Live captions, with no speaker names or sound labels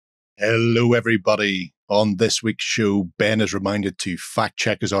Hello, everybody. On this week's show, Ben is reminded to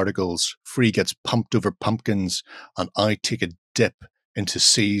fact-check his articles, Free gets pumped over pumpkins, and I take a dip into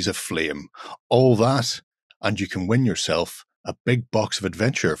seas of flame. All that, and you can win yourself a big box of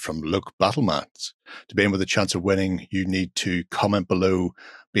adventure from Loke BattleMat. To be in with a chance of winning, you need to comment below,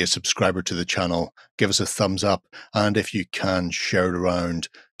 be a subscriber to the channel, give us a thumbs up, and if you can, share it around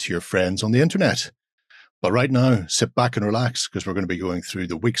to your friends on the internet. But right now, sit back and relax, because we're going to be going through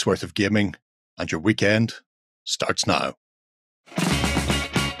the week's worth of gaming, and your weekend starts now.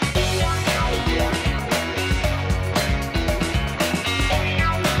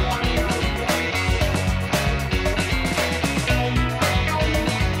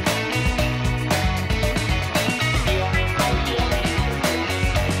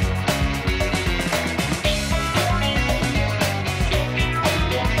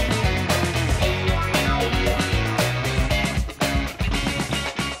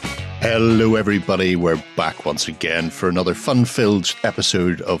 Hello everybody, we're back once again for another fun-filled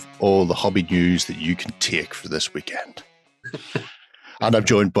episode of all the hobby news that you can take for this weekend. And I'm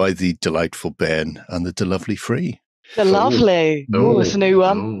joined by the delightful Ben and the lovely Free. The lovely. Oh, it's a new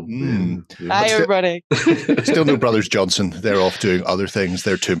one. Hi everybody. Still no Brothers Johnson. They're off doing other things.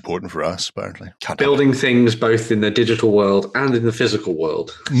 They're too important for us, apparently. Building things both in the digital world and in the physical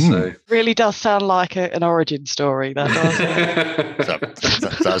world. So really does sound like an origin story, that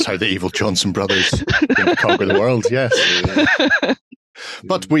does. That's how the evil Johnson brothers conquer the world, yes.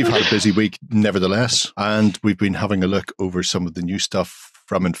 But we've had a busy week nevertheless, and we've been having a look over some of the new stuff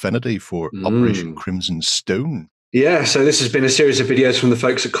from Infinity for Operation Crimson Stone. Yeah, so this has been a series of videos from the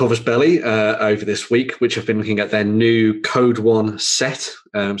folks at Corvus Belli over this week, which have been looking at their new Code 1 set.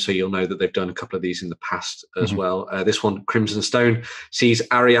 So you'll know that they've done a couple of these in the past as well. This one, Crimson Stone, sees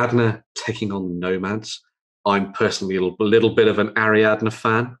Ariadna taking on Nomads. I'm personally a little bit of an Ariadna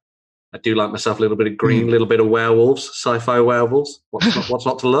fan. I do like myself a little bit of green, a little bit of werewolves, sci-fi werewolves. What's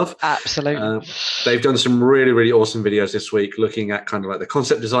not to love? Absolutely. They've done some really, really awesome videos this week, looking at kind of like the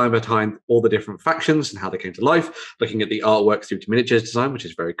concept design behind all the different factions and how they came to life, looking at the artwork through to miniatures design, which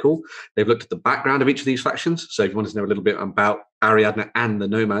is very cool. They've looked at the background of each of these factions. So if you want to know a little bit about Ariadna and the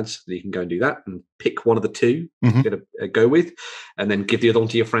Nomads, then you can go and do that and pick one of the two to go with, and then give the other one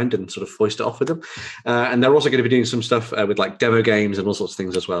to your friend and sort of foist it off with them. And they're also going to be doing some stuff with like demo games and all sorts of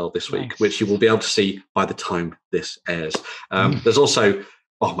things as well this week, which you will be able to see by the time this airs. There's also,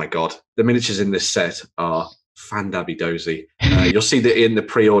 oh my God, the miniatures in this set are fan-dabby-dozy. You'll see that in the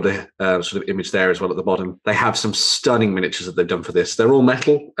pre-order sort of image there as well at the bottom. They have some stunning miniatures that they've done for this. They're all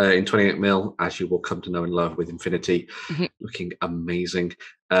metal in 28mm, as you will come to know and love with Infinity. Looking amazing.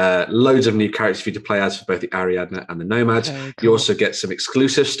 Loads of new characters for you to play as for both the Ariadna and the Nomads. Cool. You also get some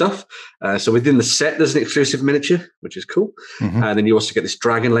exclusive stuff. So within the set, there's an exclusive miniature, which is cool. And then you also get this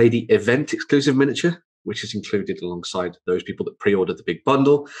Dragon Lady event exclusive miniature, which is included alongside those people that pre-ordered the big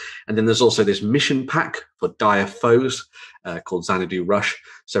bundle. And then there's also this mission pack for Dire Foes called Xanadu Rush.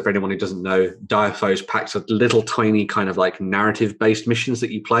 So for anyone who doesn't know, Dire Foes packs are little tiny kind of like narrative-based missions that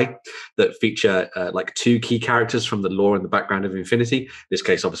you play that feature like two key characters from the lore and the background of Infinity. In this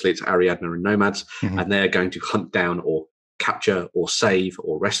case, obviously, it's Ariadna and Nomads, and they're going to hunt down or capture or save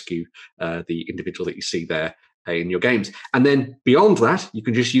or rescue the individual that you see there in your games. And then beyond that, you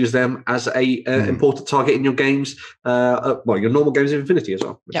can just use them as a important target in your games, your normal games of Infinity as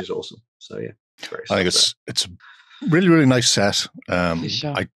well, which is awesome. So yeah, I think it's a really, really nice set.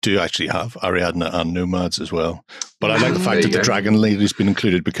 I do actually have Ariadna and Nomads as well, but I like the fact that the Dragon Lady's been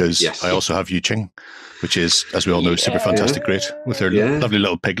included because I also have Yuching, which is, as we all know, super fantastic great with her lovely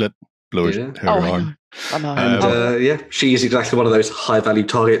little piglet blowing her arm. And she is exactly one of those high-value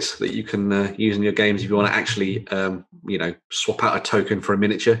targets that you can use in your games if you want to actually, swap out a token for a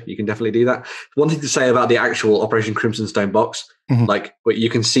miniature. You can definitely do that. One thing to say about the actual Operation Crimson Stone box, but you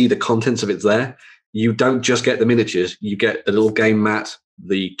can see the contents of it there. You don't just get the miniatures; you get the little game mat,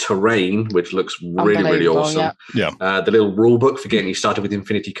 the terrain, which looks really, really awesome. The little rule book for getting you started with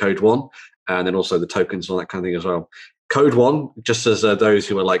Infinity Code 1, and then also the tokens and all that kind of thing as well. Code 1, just as those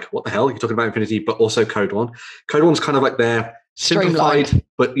who are like, what the hell, you're talking about Infinity, but also Code 1. Code 1's kind of like their simplified,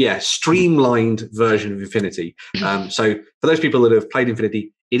 streamlined version of Infinity. So for those people that have played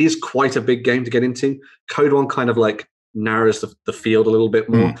Infinity, it is quite a big game to get into. Code 1 kind of like narrows the field a little bit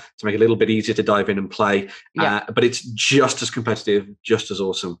more to make it a little bit easier to dive in and play. But it's just as competitive, just as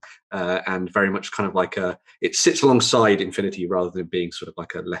awesome, and very much kind of like it sits alongside Infinity rather than being sort of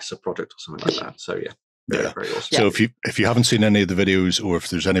like a lesser project or something like that. So yeah. Very awesome. So if you haven't seen any of the videos, or if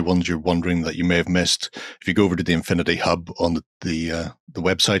there's any ones you're wondering that you may have missed, if you go over to the Infinity Hub on the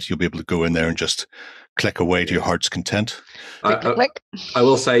website, you'll be able to go in there and just click away to your heart's content. Click. I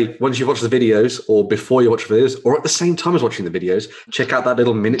will say, once you've watched the videos, or before you watch the videos, or at the same time as watching the videos, check out that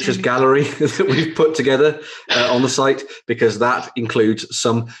little miniatures gallery that we've put together on the site, because that includes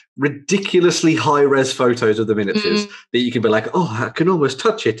some ridiculously high-res photos of the miniatures that you can be like, oh, I can almost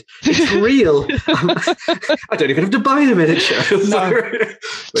touch it. It's real. I don't even have to buy the miniature.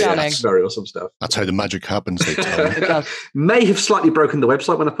 Yeah, that's very awesome stuff. That's how the magic happens, they tell me. May have slightly broken the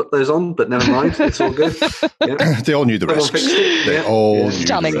website when I put those on, but never mind. It's all good. Yeah. They all knew the risks. They all knew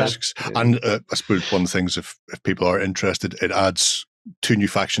Stunning the risks. Yeah. And I suppose one of the things, if people are interested, it adds 2 new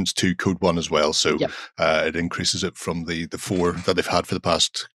factions to Code 1 as well. So it increases it from the 4 that they've had for the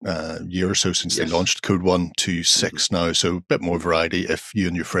past year or so since they launched Code 1 to 6 now. So a bit more variety if you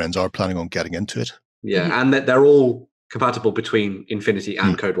and your friends are planning on getting into it. Yeah, and they're all compatible between Infinity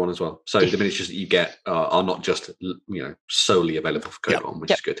and Code 1 as well. So the miniatures that you get are not just solely available for Code 1,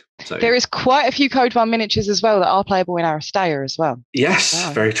 which is good. So there is quite a few Code 1 miniatures as well that are playable in Ariadna as well.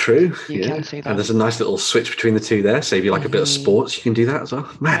 Yes, very true. You can see that. And there's a nice little switch between the two there. So if you like a bit of sports, you can do that as well.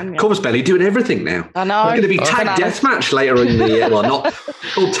 Man, Corvus Belli doing everything now. I know. It's going to be tag deathmatch later in the year. Well, not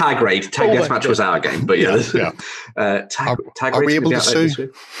called tag raid. Tag deathmatch was our game, but tag are raid. we able to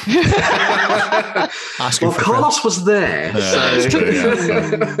sue? Well, Carlos was there. So.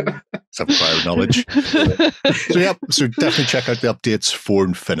 Some prior knowledge. So definitely check out the updates for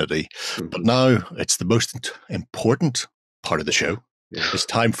Infinity. But now it's the most important part of the show. It's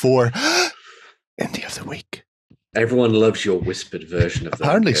time for Indie of the Week. Everyone loves your whispered version of that.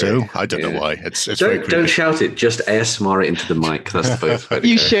 Apparently so. I don't know why. It's don't shout it. Just ASMR it into the mic. That's the best way to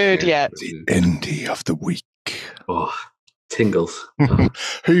You go. should, yeah. The Indie of the Week. Oh, tingles.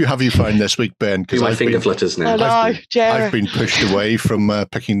 Who have you found this week, Ben? Do my finger flutters now. I've been pushed away from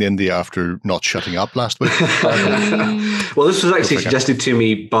picking the indie after not shutting up last week. Well, this was actually suggested to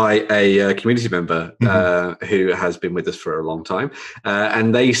me by a community member who has been with us for a long time.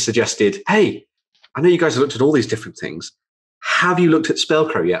 And they suggested, hey, I know you guys have looked at all these different things. Have you looked at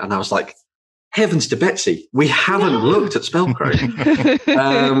Spellcrow yet? And I was like, heavens to Betsy, we haven't looked at Spellcrow.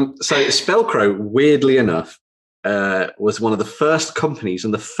 So Spellcrow, weirdly enough, was one of the first companies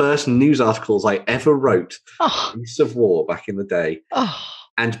and the first news articles I ever wrote in Piece of War back in the day.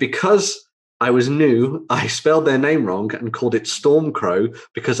 And because I was new, I spelled their name wrong and called it Stormcrow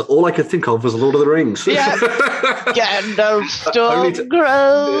because all I could think of was Lord of the Rings. Yeah, no,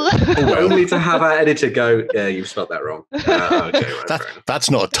 Stormcrow. Only to have our editor go, yeah, you've spelled that wrong. Okay, that's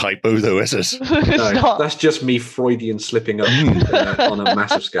not a typo, though, is it? No, that's just me Freudian slipping up on a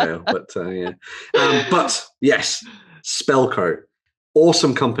massive scale. But but yes, Spellcrow.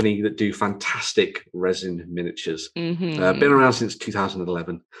 Awesome company that do fantastic resin miniatures. Been around since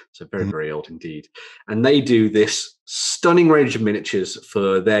 2011, so very, very old indeed. And they do this stunning range of miniatures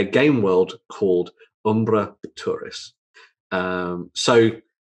for their game world called Umbra Turris. So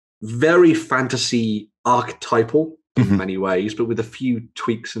very fantasy archetypal in many ways, but with a few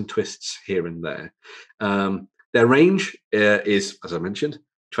tweaks and twists here and there. Their range is, as I mentioned,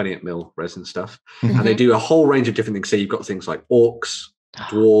 28mm resin stuff. And they do a whole range of different things. So you've got things like orcs,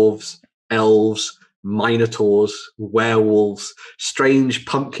 dwarves, elves, minotaurs, werewolves, strange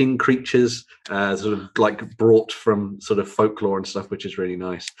pumpkin creatures, sort of like brought from sort of folklore and stuff, which is really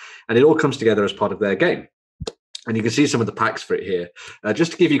nice. And it all comes together as part of their game. And you can see some of the packs for it here.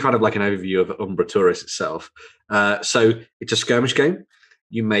 Just to give you kind of like an overview of Umbra Turris itself. So it's a skirmish game.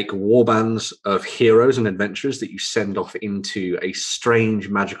 You make warbands of heroes and adventurers that you send off into a strange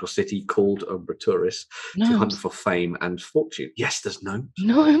magical city called Umbra Turris to hunt for fame and fortune. Yes, there's gnomes.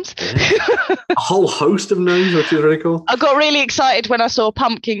 Gnomes. Yeah. A whole host of gnomes, which is really cool. I got really excited when I saw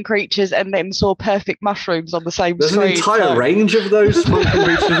pumpkin creatures and then saw perfect mushrooms on the same screen. There's an entire range of those pumpkin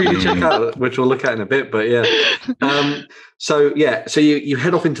creatures to really check out, which we'll look at in a bit. But yeah. So you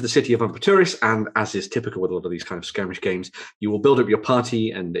head off into the city of Umbra Turris, and as is typical with a lot of these kind of skirmish games, you will build up your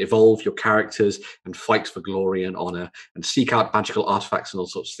party and evolve your characters and fight for glory and honor and seek out magical artifacts and all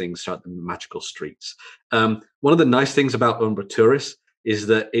sorts of things throughout the magical streets. One of the nice things about Umbra Turris is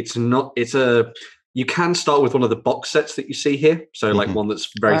that you can start with one of the box sets that you see here. So like one that's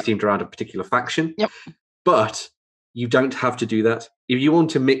very themed around a particular faction. Yep. But you don't have to do that. If you want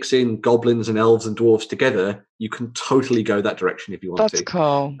to mix in goblins and elves and dwarves together, you can totally go that direction if you want to. That's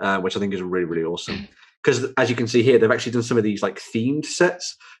cool. Which I think is really, really awesome. Because as you can see here, they've actually done some of these like themed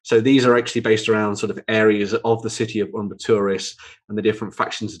sets. So these are actually based around sort of areas of the city of Umbra Turris and the different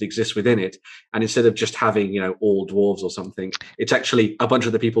factions that exist within it. And instead of just having, all dwarves or something, it's actually a bunch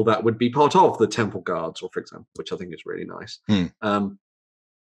of the people that would be part of the temple guards, or for example, which I think is really nice.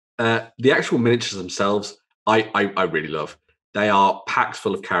 The actual miniatures themselves, I really love. They are packed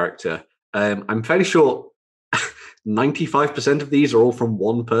full of character. I'm fairly sure 95% of these are all from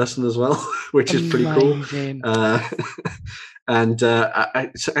one person as well, which is pretty cool. And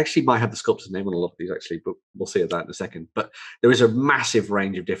I actually might have the sculptor's name on a lot of these, actually, but we'll see that in a second. But there is a massive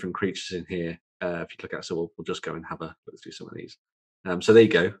range of different creatures in here. If you click out, so we'll just go and have a look through some of these. So there you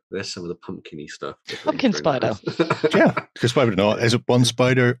go. There's some of the pumpkin-y stuff. Pumpkin spider. Yeah, because why would it not? Is it one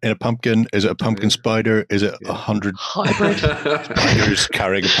spider in a pumpkin? Is it a pumpkin spider? Is it 100 hybrid spiders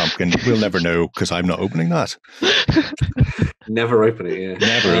carrying a pumpkin? We'll never know because I'm not opening that. Never open it. Yeah,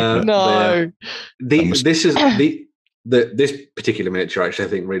 never open it. No. This particular miniature actually, I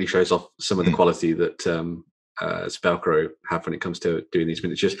think, really shows off some of the quality that Spellcrow have when it comes to doing these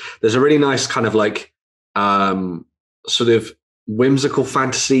miniatures. There's a really nice kind of like sort of whimsical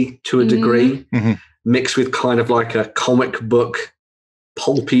fantasy to a degree, mixed with kind of like a comic book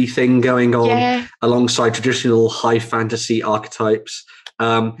pulpy thing going on alongside traditional high fantasy archetypes.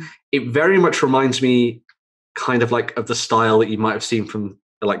 It very much reminds me kind of like of the style that you might have seen from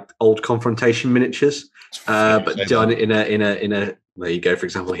like old confrontation miniatures, but done in a there you go. For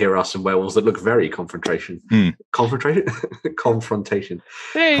example, here are some werewolves that look very confrontation. Confrontation. Confrontational.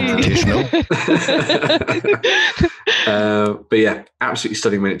 But yeah, absolutely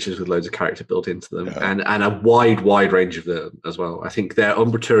stunning miniatures with loads of character built into them, and a wide range of them as well. I think their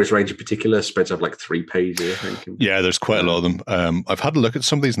Umbra Turris range in particular spreads over like 3 pages, I think. Yeah, there's quite a lot of them. I've had a look at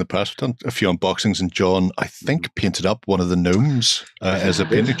some of these in the past. We've done a few unboxings, and John, I think, painted up one of the gnomes as a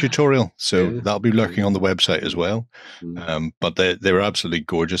painting tutorial. So that'll be lurking on the website as well. But they were absolutely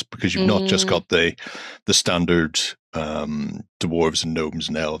gorgeous because you've not just got the standard dwarves and gnomes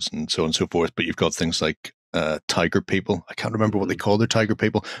and elves and so on and so forth, but you've got things like tiger people. I can't remember what they call their tiger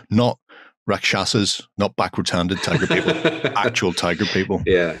people. Not rakshasas, not backwards-handed tiger people. Actual tiger people.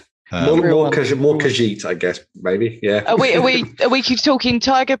 Yeah. More Khajiit, I guess, maybe. Yeah. Are we talking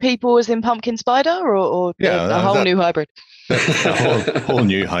tiger people as in pumpkin spider, or a whole new hybrid? A whole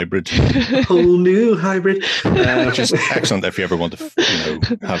new hybrid. Whole new hybrid. Which is excellent if you ever want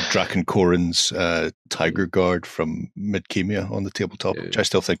to have Draken Corin's Tiger Guard from Midkemia on the tabletop, which I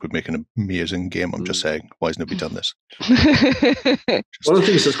still think would make an amazing game. I'm just saying, why has nobody done this? One of the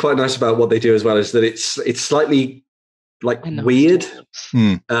things that's quite nice about what they do as well is that it's slightly like weird.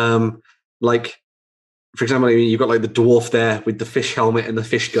 Like, for example, you've got like the dwarf there with the fish helmet and the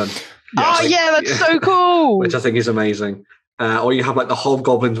fish gun. That's so cool. Which I think is amazing. Or you have like the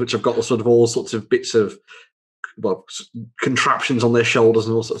hobgoblins, which have got all sorts of bits of contraptions on their shoulders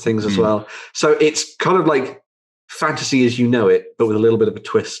and all sorts of things as well. So it's kind of like fantasy as you know it, but with a little bit of a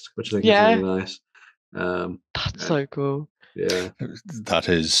twist, which I think is really nice. That's so cool. Yeah, that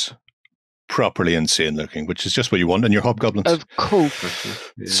is properly insane looking, which is just what you want in your hobgoblins. Of course.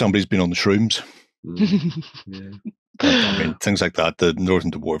 Somebody's been on the shrooms. I mean, things like that. The Northern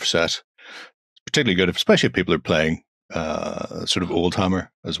Dwarf set, particularly good, especially if people are playing sort of Old Hammer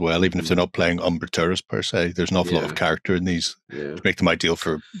as well, even if they're not playing Umbra Turris per se. There's an awful lot of character in these to make them ideal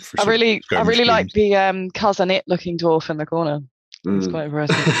for I really like the cousin-it looking dwarf in the corner. It's quite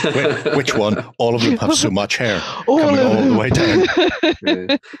impressive. Which one? All of them have so much hair coming all the way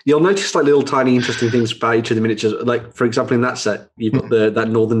down. You'll notice like little tiny interesting things about each of the miniatures. Like, for example, in that set, you've got that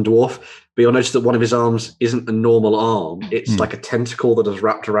Northern Dwarf, but you'll notice that one of his arms isn't a normal arm. It's like a tentacle that is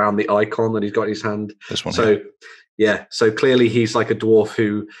wrapped around the icon that he's got in his hand. This one. So, so clearly he's like a dwarf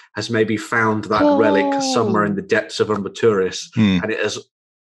who has maybe found that relic somewhere in the depths of Umbra Turris, and it has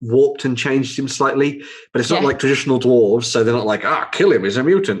warped and changed him slightly, but it's not like traditional dwarves, so they're not like, kill him, he's a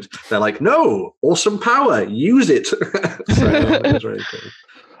mutant. They're like, no, awesome power, use it. So it's really cool.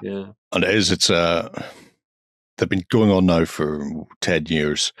 Yeah. And it's they've been going on now for 10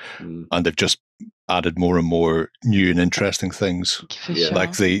 years, and they've just added more and more new and interesting things.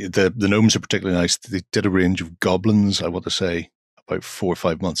 Like the gnomes are particularly nice. They did a range of goblins, I want to say, about 4 or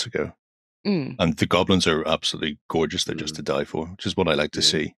 5 months ago. And the goblins are absolutely gorgeous. They're just to die for, which is what I like to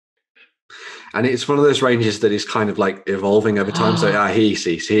see. And it's one of those ranges that is kind of like evolving over time. So here you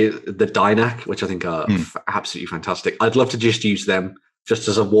see the Dynak, which I think are absolutely fantastic. I'd love to just use them just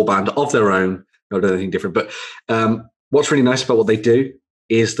as a warband of their own, not anything different. But what's really nice about what they do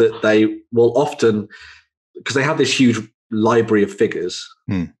is that they will often, because they have this huge library of figures,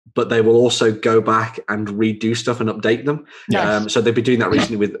 but they will also go back and redo stuff and update them. So they've been doing that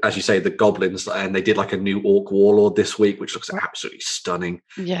recently with, as you say, the goblins, and they did like a new orc warlord this week, which looks absolutely stunning.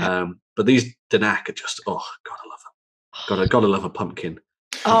 But these Dynak are just, God, I love them. Gotta love a pumpkin.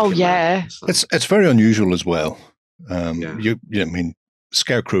 It's very unusual as well. I mean,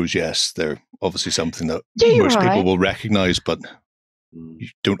 scarecrows, yes, they're obviously something that most people will recognize, but you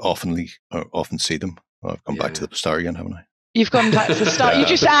don't often see them. I've gone back to the star again, haven't I? You've gone back to the start. You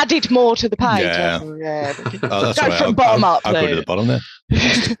just added more to the page. Yeah. That's go from bottom up. I'll go to the bottom then.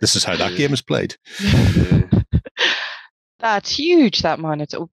 This is how that game is played. That's huge, that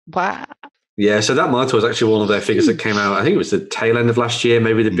Minotaur. Wow. Yeah, so that Minotaur was actually one of their figures that came out, I think it was the tail end of last year,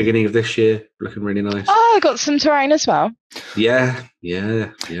 maybe the beginning of this year. Looking really nice. Oh, I got some terrain as well. Yeah. They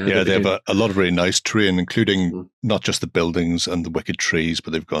have a lot of really nice terrain, including not just the buildings and the wicked trees,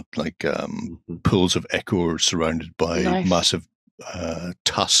 but they've got like pools of echoes surrounded by massive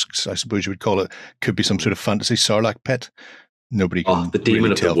tusks, I suppose you would call it. Could be some sort of fantasy Sarlacc pet. Nobody can. The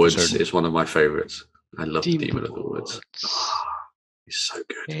Demon really of the Woods is one of my favourites. I love the Demon of the Woods. He's so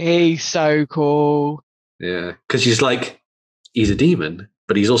good. He's so cool. Yeah, because he's a demon,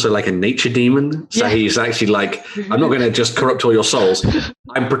 but he's also like a nature demon. So he's actually like, I'm not going to just corrupt all your souls.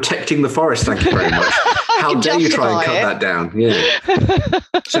 I'm protecting the forest. Thank you very much. How dare you try and cut that down? Yeah.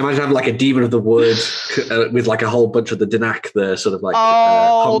 So imagine having like a demon of the woods with like a whole bunch of the Danak, the sort of like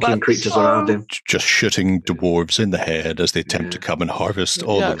pumpkin creatures around him. Just shooting dwarves in the head as they attempt to come and harvest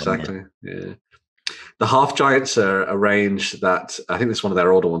all of them. Exactly. Yeah. The half giants are a range that I think this is one of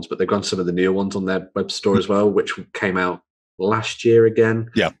their older ones, but they've got some of the newer ones on their web store as well, which came out last year again.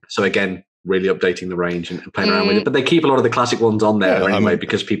 Yeah. So again, really updating the range and playing around with it. But they keep a lot of the classic ones on there anyway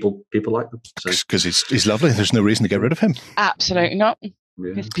because people like them. Because he's lovely. There's no reason to get rid of him. Absolutely not. Yeah.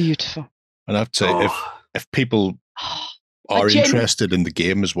 It's beautiful. And I have to say, if people are interested in the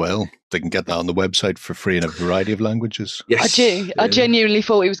game as well, they can get that on the website for free in a variety of languages. Yes. I genuinely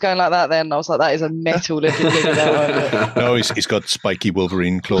thought he was going like that then. I was like, that is a metal looking thing. No, he's got spiky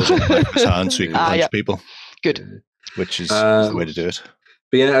Wolverine claws on the back of his hand so he can punch people. Good. Which is the way to do it.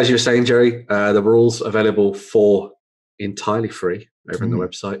 But yeah, as you were saying, Jerry, the rules available for entirely free over on the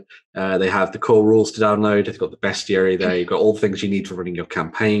website. They have the core rules to download. They've got the bestiary there. You've got all the things you need for running your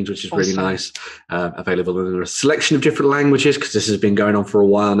campaigns, which is really nice. Available in a selection of different languages because this has been going on for a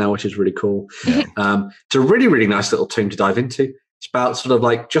while now, which is really cool. Yeah. It's a really, really nice little tome to dive into. It's about sort of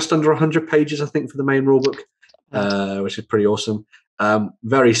like just under 100 pages, I think, for the main rulebook, which is pretty awesome.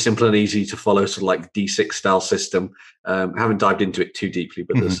 Very simple and easy to follow, sort of like D6 style system. I haven't dived into it too deeply,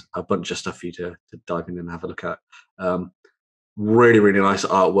 but there's a bunch of stuff for you to dive in and have a look at. Really, really nice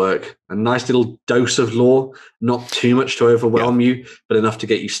artwork, a nice little dose of lore, not too much to overwhelm you, but enough to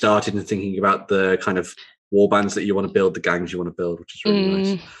get you started and thinking about the kind of war bands that you want to build, the gangs you want to build, which is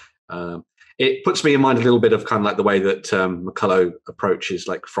really nice. It puts me in mind a little bit of kind of like the way that McCullough approaches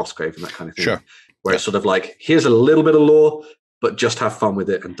like Frostgrave and that kind of thing. Sure. Where it's sort of like, here's a little bit of lore, but just have fun with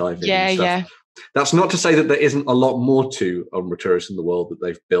it and dive in. Yeah. That's not to say that there isn't a lot more to Umbra Turris in the world that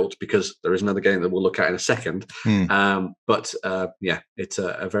they've built, because there is another game that we'll look at in a second. But it's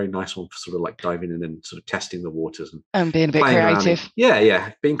a very nice one for sort of like diving in and sort of testing the waters and being a bit creative.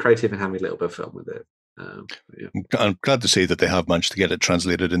 Being creative and having a little bit of fun with it. I'm glad to see that they have managed to get it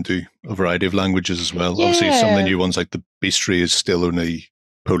translated into a variety of languages as well. Obviously, some of the new ones like the Beastry is still only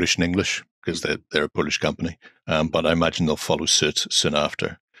Polish and English because they're a Polish company, but I imagine they'll follow suit soon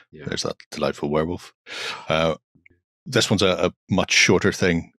after. Yeah. There's that delightful werewolf. This one's a much shorter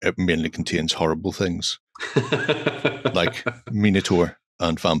thing. It mainly contains horrible things like Minotaur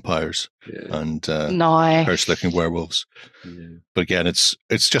and vampires and curse-looking werewolves. Yeah. But again, it's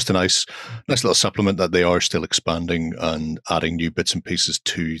just a nice little supplement that they are still expanding and adding new bits and pieces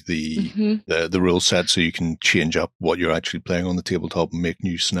to the rule set, so you can change up what you're actually playing on the tabletop and make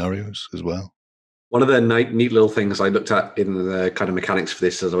new scenarios as well. One of the neat little things I looked at in the kind of mechanics for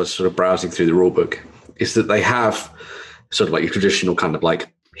this as I was sort of browsing through the rulebook is that they have sort of like your traditional kind of like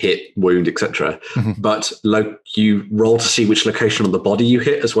hit, wound, etc. But you roll to see which location on the body you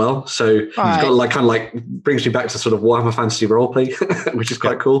hit as well. So it's got like kind of like brings me back to sort of Warhammer Fantasy roleplay, which is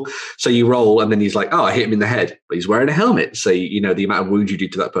quite cool. So you roll and then he's like, oh, I hit him in the head, but he's wearing a helmet. So you know the amount of wound you do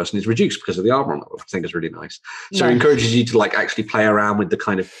to that person is reduced because of the armor on it, which I think is really nice. So it encourages you to like actually play around with the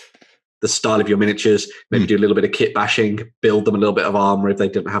kind of the style of your miniatures, maybe do a little bit of kit bashing, build them a little bit of armor if they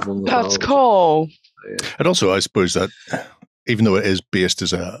don't have one. That's cool. And also, I suppose that even though it is based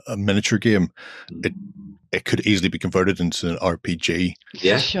as a miniature game, it could easily be converted into an RPG.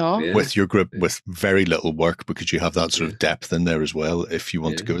 Yeah, sure. With your group, with very little work, because you have that sort of depth in there as well, if you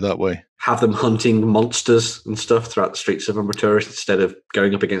want to go that way. Have them hunting monsters and stuff throughout the streets of Umbra Turris instead of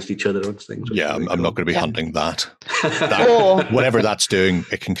going up against each other and things. Yeah, I'm not going to be hunting that. Whatever that's doing,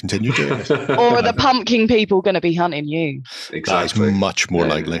 it can continue doing it. Or are the pumpkin people going to be hunting you? Exactly. That's much more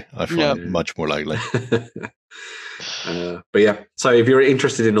likely. I find much more likely. But yeah, so if you're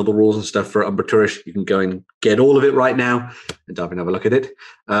interested in all the rules and stuff for Umbra Turris, you can go and get all of it right now and dive and have a look at it.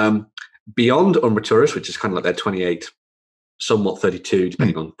 Beyond Umbra Turris, which is kind of like their 28 somewhat 32,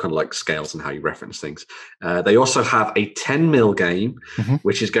 depending on kind of like scales and how you reference things. They also have a 10mm game,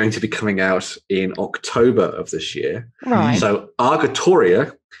 which is going to be coming out in October of this year. Right. So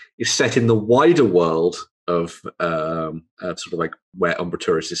Argatoria is set in the wider world of sort of like where Umbra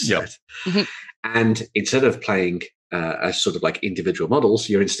Turris is set. And instead of playing as sort of like individual models,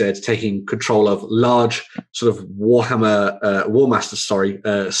 you're instead taking control of large sort of Warmaster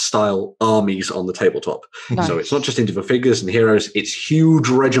style armies on the tabletop. Nice. So it's not just individual figures and heroes, it's huge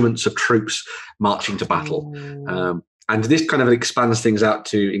regiments of troops marching to battle. And this kind of expands things out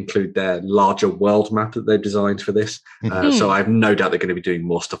to include their larger world map that they've designed for this. So I have no doubt they're going to be doing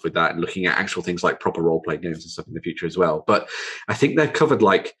more stuff with that and looking at actual things like proper role-playing games and stuff in the future as well. But I think they've covered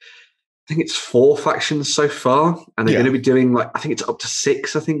like, I think it's 4 factions so far, and they're going to be doing like, I think it's up to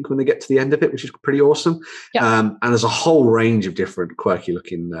 6, I think, when they get to the end of it, which is pretty awesome. And there's a whole range of different quirky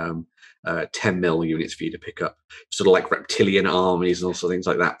looking 10mm units for you to pick up, sort of like reptilian armies and also things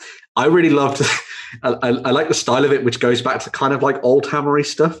like that. I really loved I like the style of it, which goes back to kind of like old hammery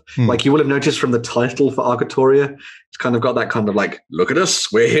stuff. Like you will have noticed from the title for Argatoria, it's kind of got that kind of like, look at us,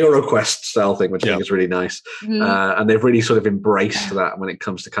 we're Hero Quest style thing, which I think is really nice. And they've really sort of embraced that when it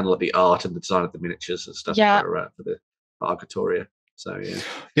comes to kind of like the art and the design of the miniatures and stuff for the Argatoria. So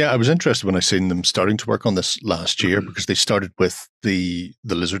I was interested when I seen them starting to work on this last year, because they started with the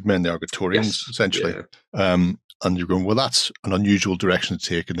lizard men, the Argatorians, essentially. And you're going, well, that's an unusual direction to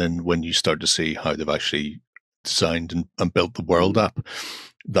take. And then when you start to see how they've actually designed and built the world up,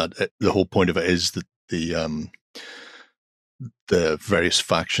 that the whole point of it is that the various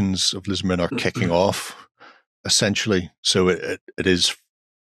factions of lizardmen are kicking off, essentially. So it is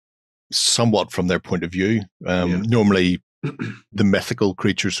somewhat from their point of view. Normally, the mythical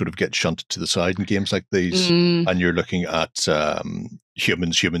creatures sort of get shunted to the side in games like these, and you're looking at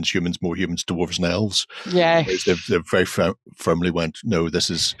humans, more humans, dwarves, and elves. They've very firmly went, no, this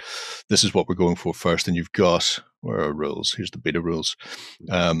is what we're going for first. And you've got, where are rules? Here's the beta rules.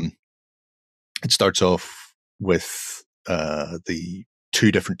 It starts off with the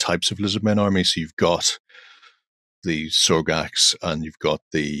 2 different types of lizardmen armies. So you've got the Sorgax and you've got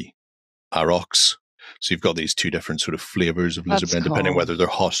the Aroks. So you've got these 2 different sort of flavors of lizardmen, depending whether they're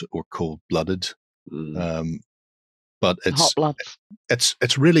hot or cold-blooded. But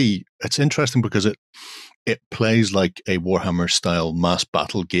it's really interesting because it plays like a Warhammer style mass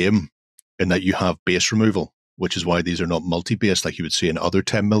battle game, in that you have base removal, which is why these are not multi-base like you would see in other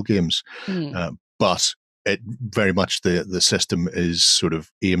 10mm games. But it very much the system is sort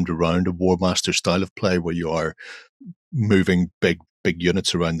of aimed around a Warmaster style of play, where you are moving big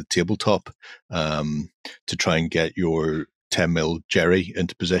units around the tabletop to try and get your 10mm Jerry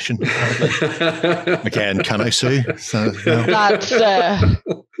into position. Again, can I sue? So, no.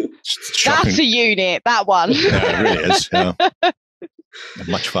 That's a unit, that one. Yeah, it really is. Yeah.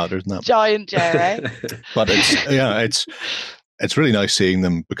 Much fatter than that. Giant Jerry. But it's really nice seeing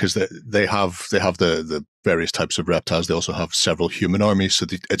them, because they have the various types of reptiles. They also have several human armies, so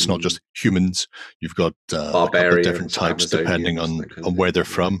it's not just humans. You've got a couple of different types depending on where they're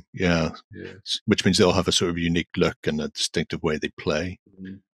from. Which means they'll have a sort of unique look and a distinctive way they play,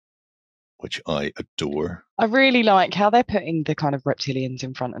 which I adore. I really like how they're putting the kind of reptilians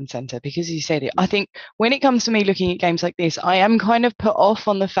in front and center, because you said it. I think when it comes to me looking at games like this, I am kind of put off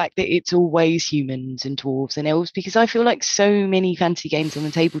on the fact that it's always humans and dwarves and elves, because I feel like so many fantasy games on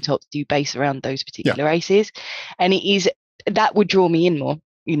the tabletop do base around those particular races, and that would draw me in more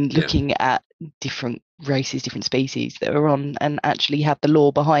in looking at different races, different species that are on, and actually have the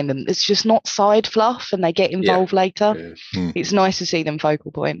lore behind them. It's just not side fluff and they get involved later. It's nice to see them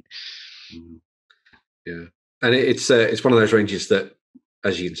focal point. And it's one of those ranges that,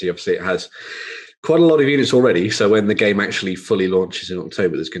 as you can see, obviously it has quite a lot of units already. So when the game actually fully launches in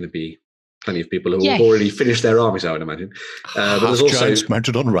October, there's going to be plenty of people who have already finished their armies, I would imagine. But there's also giants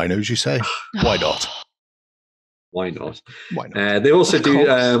mounted on rhinos, you say? Why not? Why not? They also do.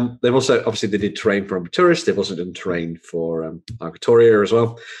 They've also obviously they did terrain for Umbra Turris. They've also done terrain for Argatoria as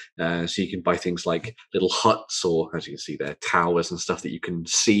well. So you can buy things like little huts, or as you can see there, towers and stuff that you can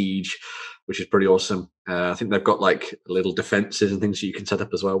siege, which is pretty awesome. I think they've got like little defenses and things that you can set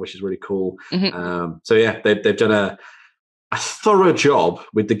up as well, which is really cool. So yeah, they've done a thorough job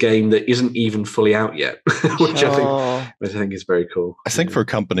with the game that isn't even fully out yet, which I think is very cool. I think for a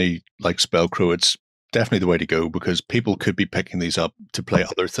company like Spellcrow, it's definitely the way to go, because people could be picking these up to play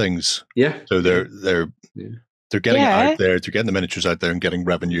other things. So they're getting it out there, they're getting the miniatures out there and getting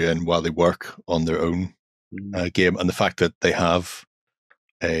revenue in while they work on their own game. And the fact that they have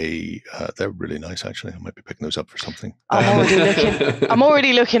they're really nice, actually. I might be picking those up for something. I'm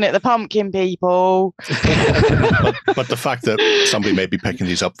already looking at the pumpkin, people. but the fact that somebody may be picking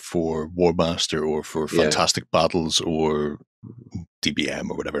these up for War Master or for Fantastic Battles or DBM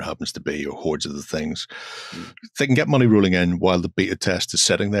or whatever it happens to be, or Hordes of the Things, they can get money rolling in while the beta test is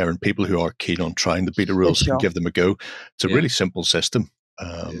sitting there, and people who are keen on trying the beta rules can give them a go. It's a really simple system.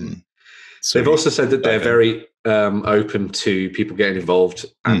 So they've also said that they're very open to people getting involved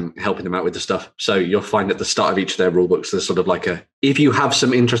and helping them out with the stuff. So you'll find at the start of each of their rule books, there's sort of like if you have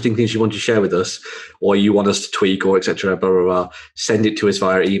some interesting things you want to share with us, or you want us to tweak or etc., blah, blah, blah, send it to us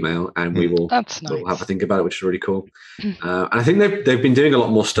via email and we will we'll have a think about it, which is really cool. And I think they've been doing a lot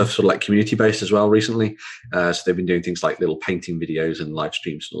more stuff sort of like community based as well recently. So they've been doing things like little painting videos and live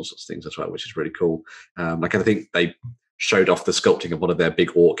streams and all sorts of things as well, which is really cool. Like I think they showed off the sculpting of one of their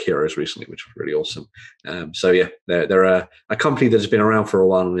big orc heroes recently, which was really awesome. So yeah, they're a company that has been around for a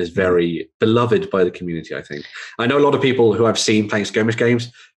while and is very beloved by the community, I think. I know a lot of people who I've seen playing skirmish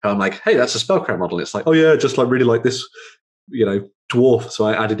games who I'm like, hey, that's a Spellcrow model. And it's like, oh yeah, just like really like this, dwarf. So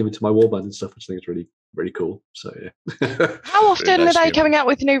I added him into my warband and stuff, which I think is really, really cool. So yeah. How often are they coming out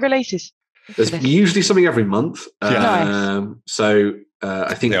with new releases? There's usually something every month. Nice. So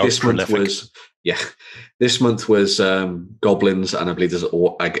I think this month was goblins, and I believe there's an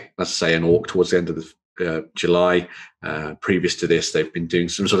orc towards the end of July. Previous to this, they've been doing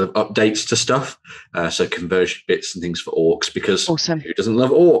some sort of updates to stuff, so conversion bits and things for orcs, because who doesn't love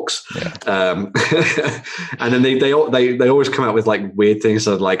orcs? And then they always come out with like weird things,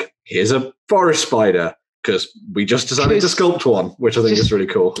 so like, here's a forest spider, because we just decided to sculpt one, which I think is really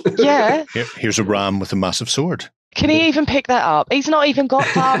cool. Yeah. Here's a ram with a massive sword. Can he even pick that up? He's not even got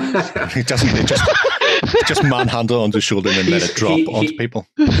thumbs. He doesn't. They just manhandle onto his shoulder and then let it drop onto people.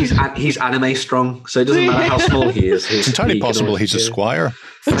 He's anime strong, so it doesn't matter how small he is. It's entirely possible he's a squire.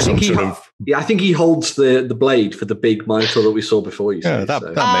 I think he holds the blade for the big minotaur that we saw before.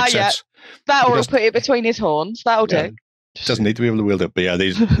 That makes sense. That'll put it between his horns. That'll do. Doesn't need to be able to wield it, but yeah,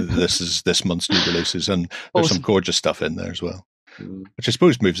 this is this month's new releases, and there's some gorgeous stuff in there as well. Which I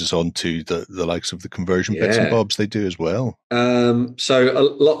suppose moves us on to the likes of the conversion bits and bobs they do as well. So a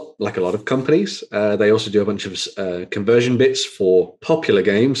lot of companies, they also do a bunch of conversion bits for popular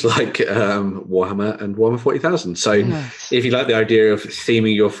games like Warhammer and Warhammer 40,000. So if you like the idea of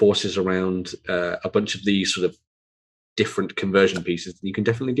theming your forces around a bunch of these sort of different conversion pieces, you can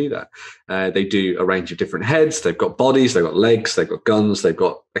definitely do that. They do a range of different heads. They've got bodies, they've got legs, they've got guns, they've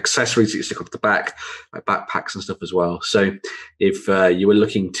got accessories that you stick off the back, like backpacks and stuff as well. So if you were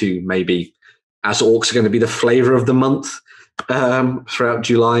looking to maybe, as orcs are going to be the flavor of the month throughout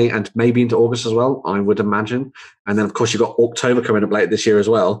July and maybe into August as well, I would imagine. And then of course you've got October coming up later this year as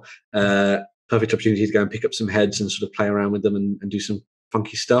well. Perfect opportunity to go and pick up some heads and sort of play around with them and do some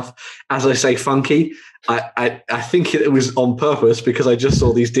funky stuff. As I say funky, I think it was on purpose, because I just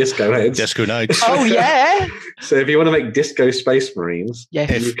saw these disco heads. Disco Knights. Oh yeah. So if you want to make disco Space Marines,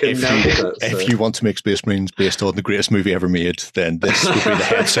 if you want to make Space Marines based on the greatest movie ever made, then this would be the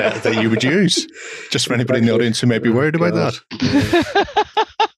headset that you would use. Just for anybody in the audience who may be worried about that.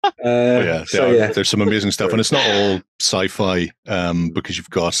 There's some amazing stuff, and it's not all sci-fi, because you've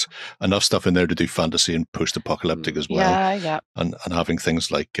got enough stuff in there to do fantasy and post-apocalyptic as well. And having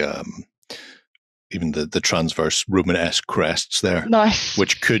things like even the transverse Roman-esque crests there,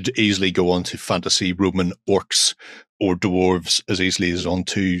 which could easily go on to fantasy Roman orcs or dwarves as easily as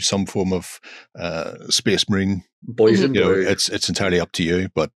onto some form of Space Marine. Boys and it's entirely up to you,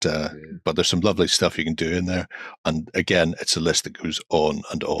 but there's some lovely stuff you can do in there. And again, it's a list that goes on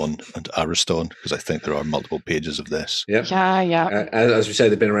and Ariston, because I think there are multiple pages of this. As we say,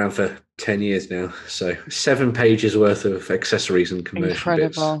 they've been around for 10 years now, so 7 pages worth of accessories and commercial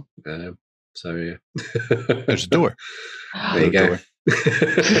bits. So there's a door. There you go.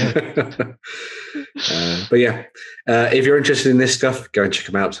 But yeah, if you're interested in this stuff, go and check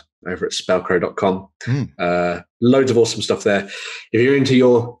them out over at spellcrow.com. Loads of awesome stuff there. If you're into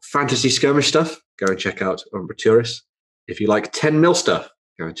your fantasy skirmish stuff, go and check out Umbra Turris. If you like 10 mil stuff,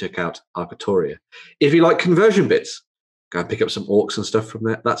 go and check out Argatoria. If you like conversion bits, go and pick up some orcs and stuff from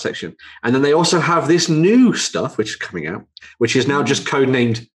that section. And then they also have this new stuff which is coming out, which is now just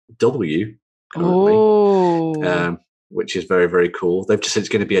codenamed W currently, which is very, very cool. They've just said it's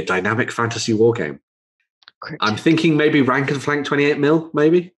going to be a dynamic fantasy war game. I'm thinking maybe rank and flank 28 mil,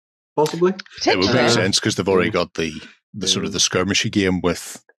 maybe, possibly. It would make sense because they've already got the sort of the skirmishy game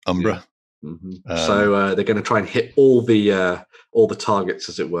with Umbra. So they're going to try and hit all the targets,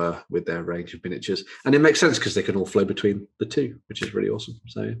 as it were, with their range of miniatures, and it makes sense because they can all flow between the two, which is really awesome.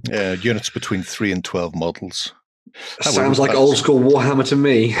 So units between 3 and 12 models. Sounds like old school Warhammer to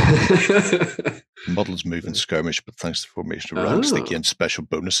me. Models move in skirmish, but thanks to the formation of ranks, they gain special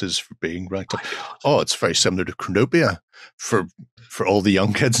bonuses for being ranked up. Oh, it's very similar to Chronopia for all the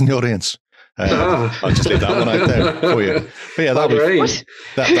young kids in the audience. I'll just leave that one out there for you. But yeah, that'll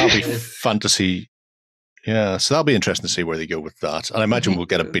be fantasy. Yeah, so that'll be interesting to see where they go with that. And I imagine we'll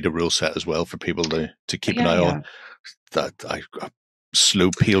get a beta rule set as well for people to keep an eye on. That slow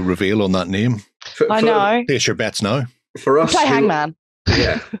peel reveal on that name. I know. Place your bets now. For us, play Hangman.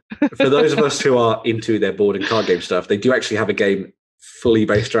 Yeah. For those of us who are into their board and card game stuff, they do actually have a game fully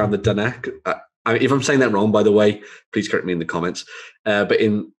based around the Dunnak. If I'm saying that wrong, by the way, please correct me in the comments. But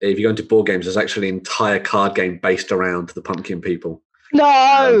if you go into board games, there's actually an entire card game based around the pumpkin people.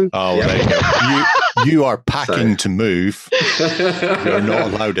 No. You are packing to move. You're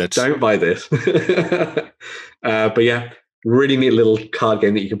not allowed it. Don't buy this. But yeah, really neat little card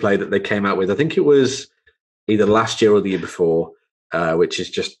game that you can play that they came out with. I think it was either last year or the year before, which is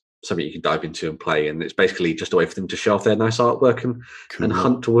just something you can dive into and play. And it's basically just a way for them to show off their nice artwork and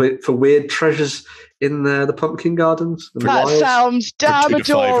hunt for weird treasures in the pumpkin gardens. That sounds damn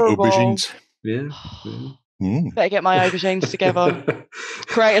adorable. Yeah. Better get my aubergines together.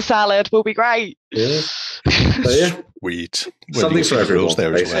 Create a salad. Will be great. Yeah. So, yeah. Sweet. Something for everyone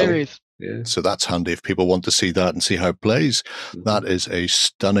there as well. Yeah. So that's handy if people want to see that and see how it plays. That is a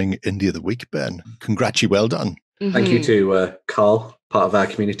stunning Indie of the Week, Ben. Congrats, well done. Thank you to Carl, part of our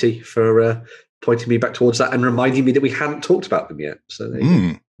community, for pointing me back towards that and reminding me that we hadn't talked about them yet. So there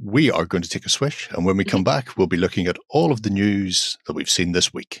you go. We are going to take a swish, and when we come back, we'll be looking at all of the news that we've seen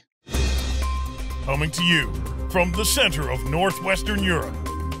this week. Coming to you from the center of Northwestern Europe.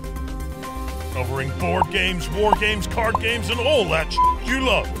 Covering board games, war games, card games, and all that you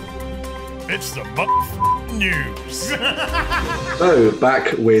love. It's the news. So,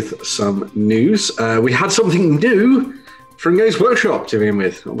 back with some news. We had something new from Games Workshop to begin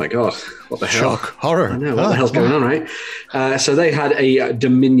with. Oh my god, what the hell? Shock, horror. I know, what the hell's going on, right? So they had a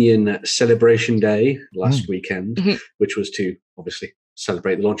Dominion celebration day last weekend, which was to obviously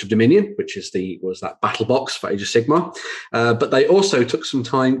celebrate the launch of Dominion, which was that battle box for Age of Sigmar. But they also took some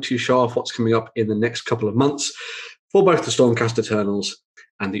time to show off what's coming up in the next couple of months for both the Stormcast Eternals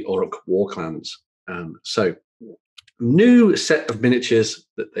and the Orruk War Clans. So, new set of miniatures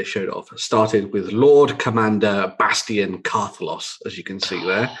that they showed off started with Lord Commander Bastian Carthalos, as you can see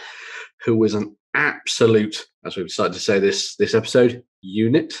there, who was an absolute, as we've started to say this episode,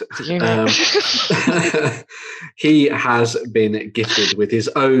 unit. He has been gifted with his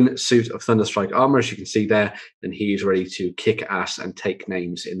own suit of Thunderstrike armor, as you can see there, and he is ready to kick ass and take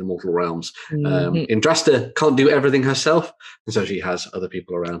names in the mortal realms. Indrasta can't do everything herself, and so she has other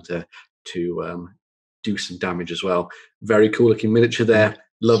people around her to do some damage as well. Very cool looking miniature there.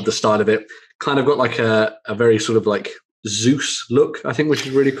 Love the style of it. Kind of got like a very sort of like Zeus look, I think, which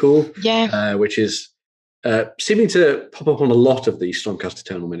is really cool. Yeah. Which is seeming to pop up on a lot of the Stormcast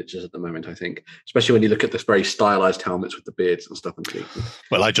Eternal miniatures at the moment, I think, especially when you look at this very stylized helmets with the beards and stuff.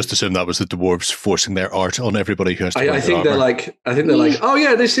 Well, I just assumed that was the dwarves forcing their art on everybody who has to I think they're like, oh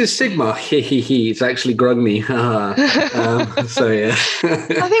yeah, this is Sigma. It's actually Grugny. So yeah.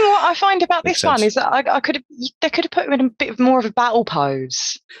 I think what I find about this one is that they could have put him in a bit more of a battle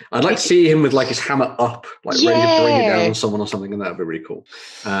pose. I'd like to see him with like his hammer up, like ready to bring it down on someone or something, and that would be really cool.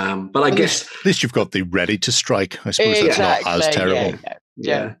 But I guess at least you've got the ready to strike. I suppose that's not as terrible.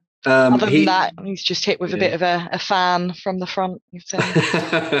 Yeah. Other than that, he's just hit with a bit of a fan from the front.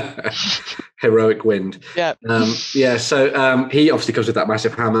 Heroic wind. Yeah. So he obviously comes with that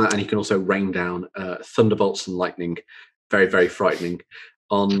massive hammer, and he can also rain down thunderbolts and lightning. Very, very frightening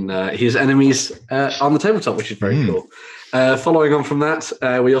on his enemies on the tabletop, which is very cool. Following on from that,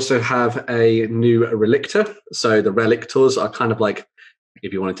 we also have a new Relictor. So the Relictors are kind of like,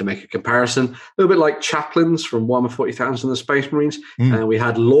 if you wanted to make a comparison, a little bit like chaplains from Warhammer 40,000 and the Space Marines. We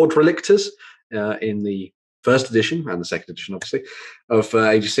had Lord Relictors in the first edition and the second edition, obviously, of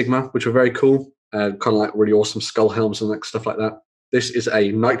Age of Sigmar, which were very cool. Kind of like really awesome skull helms and like stuff like that. This is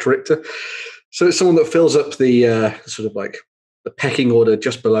a Knight Relictor. So it's someone that fills up the sort of like the pecking order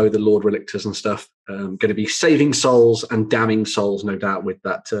just below the Lord Relictors and stuff. Going to be saving souls and damning souls, no doubt, with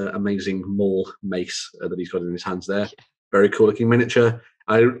that amazing Maul mace that he's got in his hands there. Very cool looking miniature.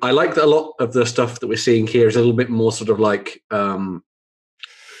 I like that a lot of the stuff that we're seeing here is a little bit more sort of like, I want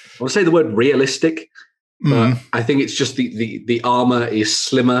to say the word realistic, but I think it's just the armor is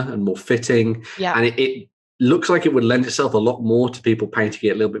slimmer and more fitting. Yeah. And it looks like it would lend itself a lot more to people painting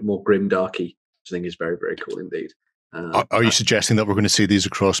it a little bit more grimdarky, which I think is very, very cool indeed. Are you suggesting that we're going to see these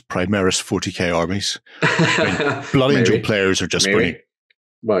across Primaris 40k armies? Blood Angel players are just brilliant.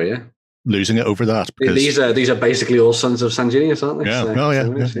 Well, yeah. losing it over that. Because these are basically all sons of Sanguinius, aren't they? Yeah.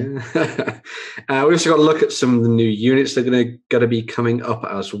 We also got to look at some of the new units that are going to be coming up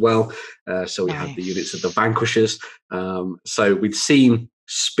as well. So we have the units of the Vanquishers. So we'd seen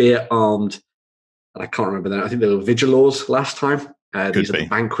spear-armed, and I can't remember that. I think they were Vigilors last time. These are the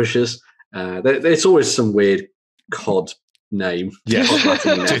Vanquishers. There's always some weird COD name. Yeah,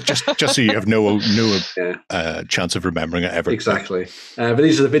 just so you have no chance of remembering it ever. Exactly. But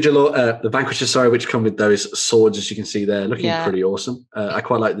these are the Vanquishers, which come with those swords, as you can see there, looking pretty awesome. I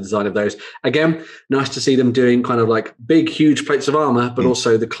quite like the design of those. Again, nice to see them doing kind of like big, huge plates of armor, but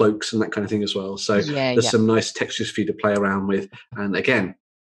also the cloaks and that kind of thing as well. So there's some nice textures for you to play around with. And again,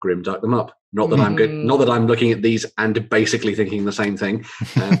 grimdark them up. Not that I'm good. Not that I'm looking at these and basically thinking the same thing,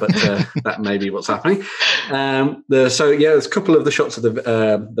 but that may be what's happening. There's a couple of the shots of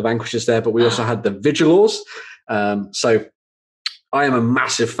the Vanquishers there, but we also had the Vigilors. So I am a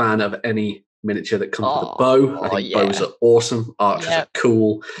massive fan of any miniature that comes with a bow. I think bows are awesome. Archers are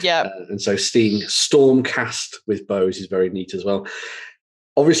cool. Yeah, and so seeing Stormcast with bows is very neat as well.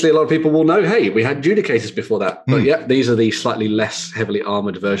 Obviously, a lot of people will know, hey, we had Judicators before that. But these are the slightly less heavily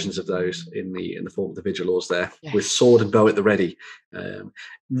armoured versions of those in the form of the Vigilors there, with sword and bow at the ready.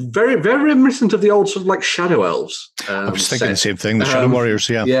 Very, very reminiscent of the old sort of like Shadow Elves. I was thinking the same thing, the Shadow Warriors,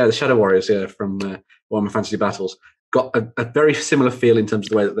 Yeah, the Shadow Warriors, from Warhammer Fantasy Battles. Got a very similar feel in terms of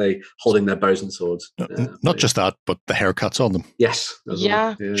the way that they holding their bows and swords. Not just that, but the haircuts on them. Yes.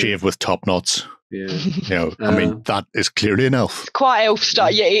 Shaved with top knots. Yeah. I mean, that is clearly an elf. It's quite elf style.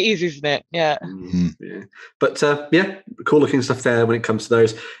 Yeah, it is, isn't it? Yeah. Yeah. But cool looking stuff there when it comes to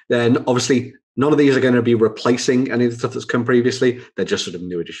those. Then obviously none of these are going to be replacing any of the stuff that's come previously. They're just sort of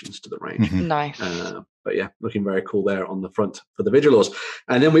new additions to the range. Nice. But looking very cool there on the front for the Vigilors.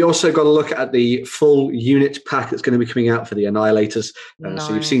 And then we also got to look at the full unit pack that's going to be coming out for the Annihilators.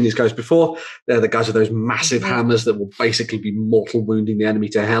 So you've seen these guys before. They're the guys with those massive hammers that will basically be mortal wounding the enemy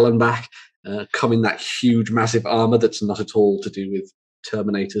to hell and back. Come in that huge, massive armor that's not at all to do with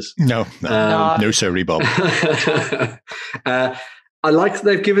Terminators. No, sorry, Bob. I like that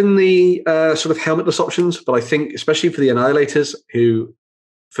they've given the sort of helmetless options, but I think especially for the Annihilators, who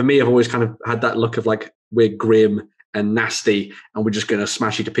for me have always kind of had that look of like we're grim and nasty and we're just going to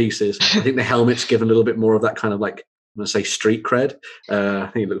smash you to pieces. I think the helmet's given a little bit more of that kind of like, I'm going to say street cred. I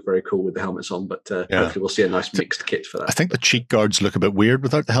think it looked very cool with the helmets on, but hopefully we'll see a nice mixed kit for that. I think the cheek guards look a bit weird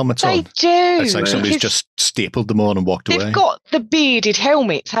without the helmets on. They do. It's like somebody's just stapled them on and walked away. They've got the bearded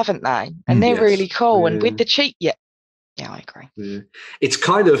helmets, haven't they? And they're really cool. And with the cheek, I agree. Yeah. It's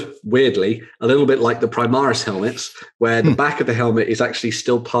kind of weirdly a little bit like the Primaris helmets, where the back of the helmet is actually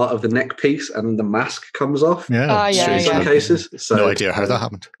still part of the neck piece and the mask comes off. In some cases. So, no idea how that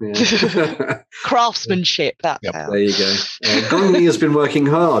happened. Yeah. Craftsmanship, that's how. There you go. Gongli has been working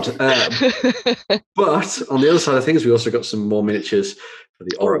hard. But on the other side of things, we also got some more miniatures for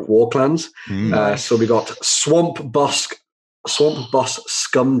the Orruk War Clans. So we got Swamp Boss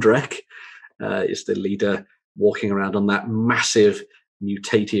Scumdrek is the leader, walking around on that massive,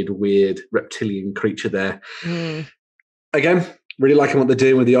 mutated, weird reptilian creature there. Again, really liking what they're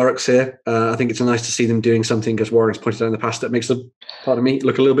doing with the Orruks here. I think it's nice to see them doing something, as Warren's pointed out in the past, that makes them, pardon me,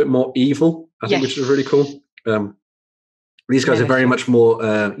 look a little bit more evil, I think, which is really cool. These guys are very much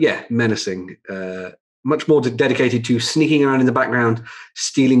more, menacing, much more dedicated to sneaking around in the background,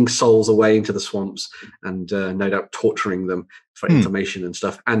 stealing souls away into the swamps, and no doubt torturing them for information and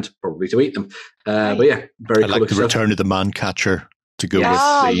stuff, and probably to eat them. But very cool. I like the return of the man catcher to go with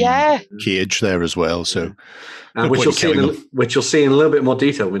the cage there as well. So, which you'll see in a little bit more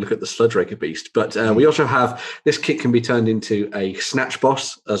detail when we look at the Sludge Raker Beast. But we also have this kit can be turned into a Snatch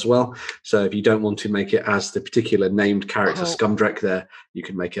Boss as well. So if you don't want to make it as the particular named character Scumdrek there, you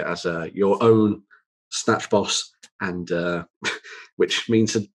can make it as your own Snatch Boss, and which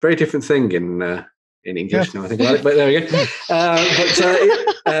means a very different thing in English now I think about it, but there we go.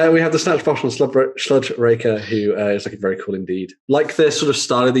 We have the Snatch Boss and Sludge Raker, who is looking very cool indeed. Like the sort of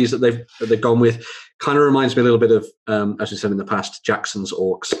style of these that they've gone with, kind of reminds me a little bit of, as we said in the past, Jackson's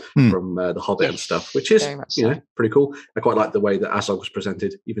Orcs from The Hobbit and stuff, which is pretty cool. I quite like the way that Azog was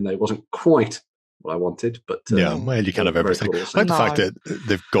presented, even though it wasn't quite what I wanted. But you kind of everything. Cool, I like the fact that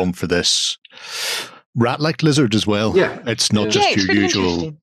they've gone for this rat-like lizard as well. It's not just your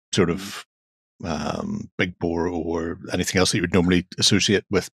usual sort of big boar or anything else that you would normally associate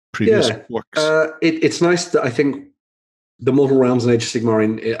with previous works. It's nice that I think the Mortal Realms and Age of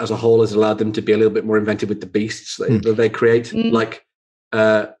Sigmar as a whole has allowed them to be a little bit more inventive with the beasts that they create. Like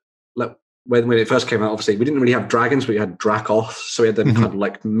when it first came out, obviously we didn't really have dragons, but we had Dracoths, so we had them kind of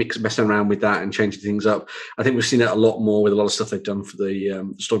like messing around with that and changing things up. I think we've seen it a lot more with a lot of stuff they've done for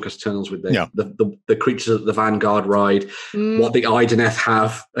the Stormcast Eternals with the creatures that the Vanguard ride, what the Ideneth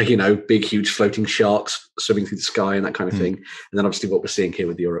have, big huge floating sharks swimming through the sky and that kind of thing, and then obviously what we're seeing here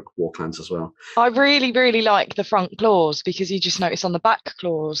with the Uruk war clans as well. I really, really like the front claws, because you just notice on the back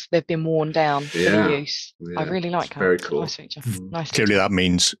claws they've been worn down for the use. I really like that. Very cool. Nice feature. Nice Clearly, that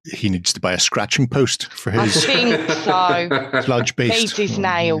means he needs to buy a scratching post for I his think so. sludge beast. Needs his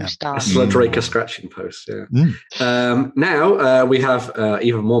nails done. A Sludge Raker scratching post, now we have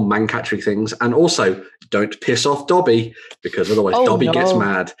even more man-catchery things, and also don't piss off Dobby, because otherwise Dobby gets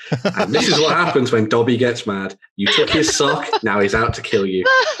mad. And this is what happens when Dobby gets mad. You took his sock, now he's out to kill you.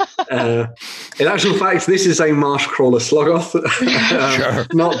 In actual fact, this is a marsh crawler Sloggoth,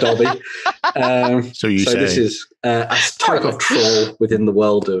 not Dobby. So say. This is a type of troll within the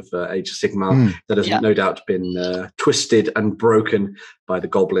world of Age of Sigmar that has no doubt been twisted and broken by the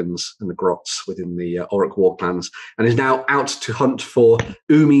goblins and the grots within the Uruk war clans, and is now out to hunt for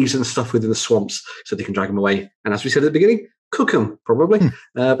Umis and stuff within the swamps so they can drag them away. And as we said at the beginning, cook them, probably.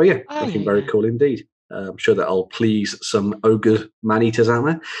 But looking very cool indeed. I'm sure that'll please some ogre man-eaters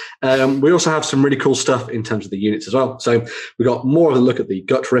out there. We also have some really cool stuff in terms of the units as well. So we got more of a look at the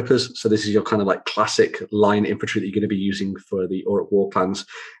Gut Rippers. So this is your kind of like classic line infantry that you're going to be using for the Uruk war clans.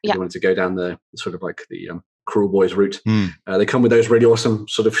 If you wanted to go down the sort of like the Cruel Boys route. They come with those really awesome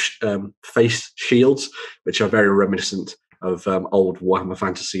sort of face shields, which are very reminiscent of old Warhammer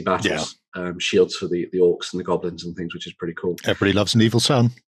Fantasy battles. Shields for the orcs and the goblins and things, which is pretty cool. Everybody loves an evil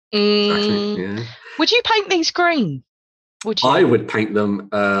son. Exactly, yeah. Would you paint these green? Would you? I would paint them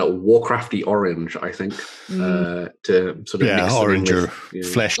Warcrafty orange, I think, to sort of mix orange them or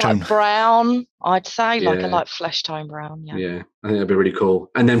with, flesh tone. Like brown, I'd say, like a light flesh tone brown. Yeah, I think that'd be really cool.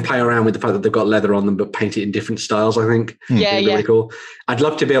 And then play around with the fact that they've got leather on them, but paint it in different styles. I think, really cool. I'd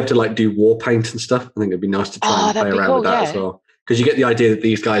love to be able to like do war paint and stuff. I think it'd be nice to try and play around with that as well. Because you get the idea that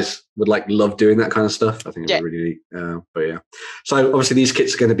these guys would like love doing that kind of stuff. I think it'd be really neat. But yeah. So obviously these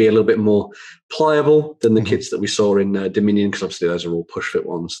kits are going to be a little bit more pliable than the kits that we saw in Dominion, because obviously those are all push fit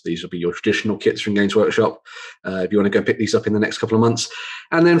ones. These will be your traditional kits from Games Workshop. If you want to go pick these up in the next couple of months.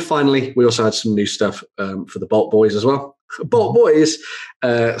 And then finally, we also had some new stuff for the Bolt Boys as well. Bolt Boys.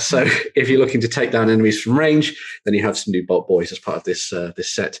 So if you're looking to take down enemies from range, then you have some new Bolt Boys as part of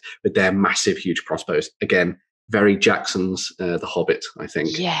this set with their massive, huge crossbows. Again, very Jackson's The Hobbit, I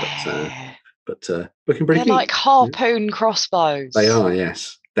think. Yeah. But looking pretty They're neat. like harpoon crossbows. They are,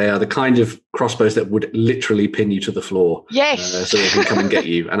 yes. They are the kind of crossbows that would literally pin you to the floor. Yes. So they can come and get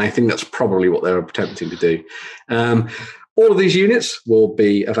you. And I think that's probably what they're attempting to do. All of these units will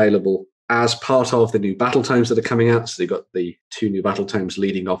be available as part of the new battle tomes that are coming out. So they've got the 2 new battle tomes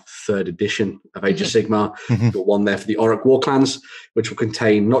leading off 3rd edition of Age of Sigmar. You've got one there for the Uruk war clans, which will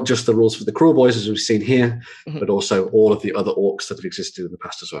contain not just the rules for the Cruel Boys, as we've seen here, but also all of the other orcs that have existed in the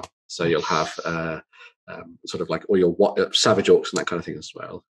past as well. So you'll have sort of like all your savage orcs and that kind of thing as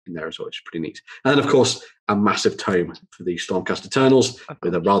well in there as well, which is pretty neat. And then, of course, a massive tome for the Stormcast Eternals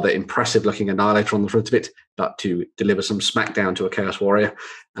with a rather impressive looking Annihilator on the front of it, but to deliver some smackdown to a Chaos Warrior.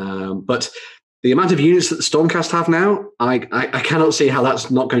 But the amount of units that the Stormcast have now, I cannot see how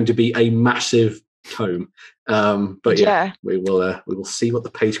that's not going to be a massive tome. But we will see what the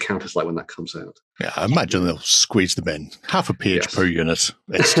page count is like when that comes out. Yeah, I imagine they'll squeeze them in. Half a page per unit.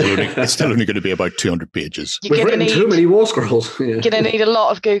 It's still only going to be about 200 pages. We've written too many war scrolls. You're going to need a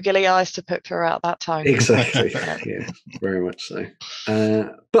lot of googly eyes to put throughout that tome. Exactly. Yeah, very much so.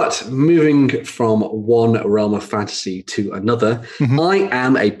 But moving from one realm of fantasy to another, I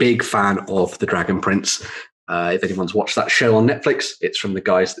am a big fan of The Dragon Prince. If anyone's watched that show on Netflix, it's from the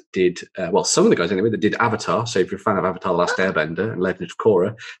guys that did, some of the guys anyway, that did Avatar. So if you're a fan of Avatar: The Last Airbender and Legend of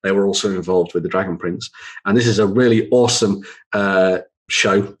Korra, they were also involved with The Dragon Prince. And this is a really awesome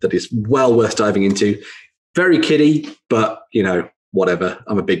show that is well worth diving into. Very kiddie, but, whatever.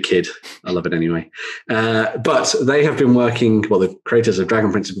 I'm a big kid. I love it anyway. But they have been working, the creators of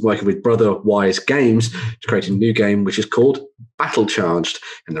Dragon Prince have been working with Brother Wise Games to create a new game, which is called Battle Charged.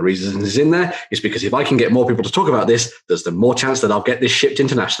 And the reason it's in there is because if I can get more people to talk about this, there's the more chance that I'll get this shipped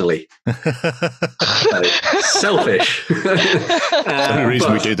internationally. Selfish. That's the only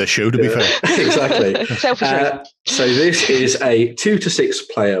reason we do this show, to be fair. Exactly. Selfish. So this is a 2 to 6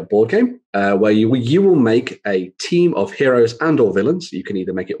 player board game where you will make a team of heroes and or villains. You can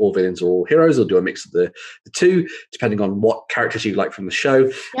either make it all villains or all heroes, or do a mix of the two, depending on what characters you like from the show.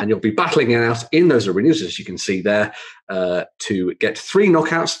 Yep. And you'll be battling out in those arenas, as you can see there, to to get 3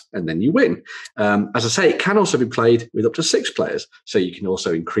 knockouts, and then you win. As I say, it can also be played with up to 6 players. So you can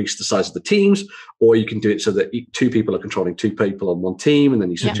also increase the size of the teams, or you can do it so that 2 people are controlling 2 people on one team, and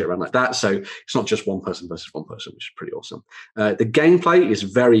then you switch it around like that. So it's not just one person versus one person, which is pretty awesome. The gameplay is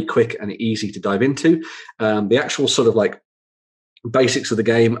very quick and easy to dive into. The actual sort of like basics of the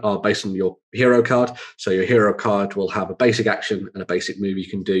game are based on your hero card. So your hero card will have a basic action and a basic move you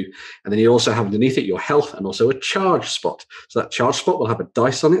can do. And then you also have underneath it your health and also a charge spot. So that charge spot will have a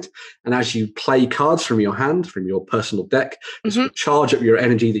dice on it. And as you play cards from your hand, from your personal deck, this will charge up your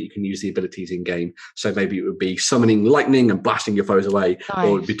energy that you can use the abilities in game. So maybe it would be summoning lightning and blasting your foes away, or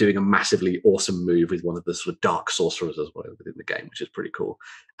it would be doing a massively awesome move with one of the sort of dark sorcerers as well within the game, which is pretty cool.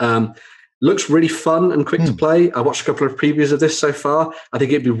 Looks really fun and quick to play. I watched a couple of previews of this so far. I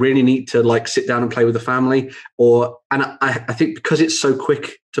think it'd be really neat to like sit down and play with the family. And I think because it's so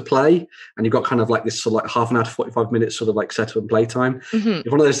quick to play, and you've got kind of like this sort of like half an hour to 45 minutes sort of like setup and play time.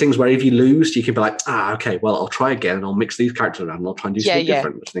 It's one of those things where if you lose, you can be like, okay, well, I'll try again and I'll mix these characters around and I'll try and do something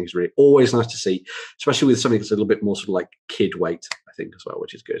different, which I think is really always nice to see, especially with something that's a little bit more sort of like kid weight, I think, as well,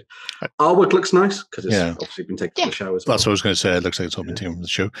 which is good. Artwork looks nice because it's obviously been taken to the show as well. That's what I was going to say. It looks like it's all been taken from the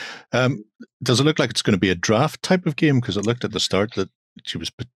show. Does it look like it's going to be a draft type of game? Because it looked at the start that she was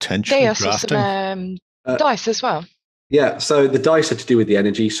potentially drafting. Some dice as well. Yeah, so the dice are to do with the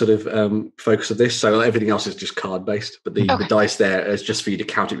energy sort of focus of this. So everything else is just card based, but the dice there is just for you to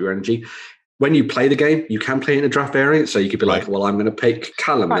count up your energy. When you play the game, you can play in a draft variant. So you could be like, well, I'm going to pick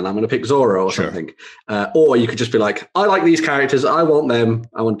Callum and I'm going to pick Zora or something. Or you could just be like, I like these characters. I want them.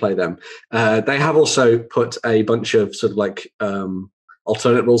 I want to play them. They have also put a bunch of sort of like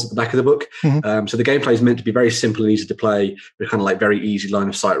alternate rules at the back of the book. So the gameplay is meant to be very simple and easy to play with kind of like very easy line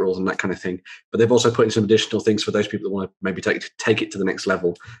of sight rules and that kind of thing. But they've also put in some additional things for those people that want to maybe take it to the next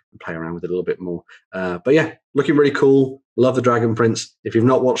level and play around with it a little bit more. But yeah, looking really cool. Love the Dragon Prince. If you've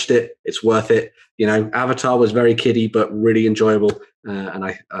not watched it, it's worth it. You know, Avatar was very kiddie, but really enjoyable. And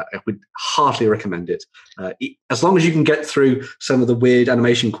I would heartily recommend it. As long as you can get through some of the weird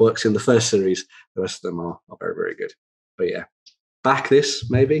animation quirks in the first series, the rest of them are very, very good. But yeah, back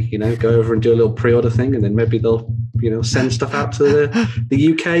this maybe, you know, go over and do a little pre-order thing, and then maybe they'll, you know, send stuff out to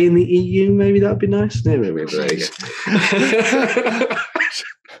the UK and the EU. Maybe that'd be nice. Maybe there you go.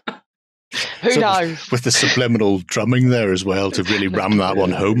 Who knows? With the subliminal drumming there as well to really ram that one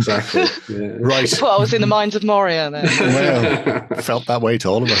home. Exactly. Yeah. Right. Well, I was in the minds of Moria then. Well, felt that way to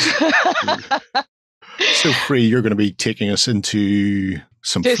all of us. So, Free, you're going to be taking us into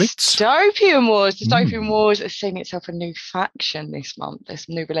some fleets. Dystopian Wars. Dystopian Wars is seeing itself a new faction this month. There's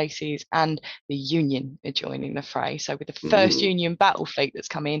some new releases, and the Union are joining the fray. So with the first Union battle fleet that's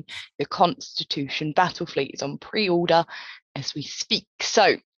come in, the Constitution battle fleet is on pre-order as we speak.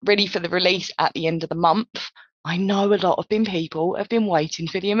 So ready for the release at the end of the month. I know a lot of people have been waiting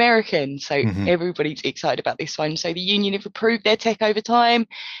for the Americans, so everybody's excited about this one. So the Union have improved their tech over time.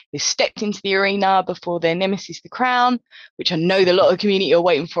 They've stepped into the arena before their nemesis, the Crown, which I know the lot of community are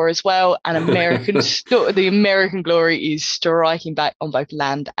waiting for as well. And the American glory is striking back on both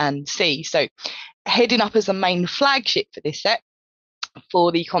land and sea. So heading up as the main flagship for this set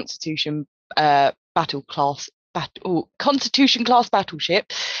for the Constitution Constitution class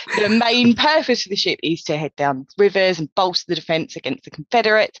battleship. The main purpose of the ship is to head down rivers and bolster the defense against the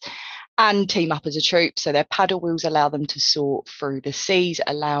Confederates and team up as a troop. So their paddle wheels allow them to soar through the seas,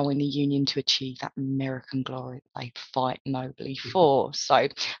 allowing the Union to achieve that American glory that they fight nobly for. So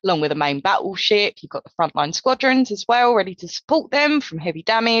along with the main battleship, you've got the frontline squadrons as well, ready to support them from heavy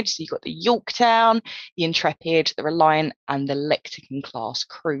damage. So you've got the Yorktown, the Intrepid, the Reliant, and the Lexington class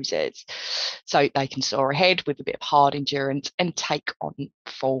cruisers. So they can soar ahead with a bit of hard endurance and take on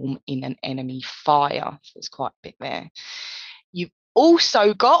form in an enemy fire. So there's quite a bit there. You've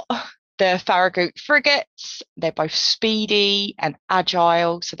also got the Farragut frigates. They're both speedy and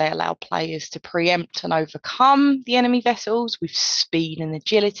agile, so they allow players to preempt and overcome the enemy vessels with speed and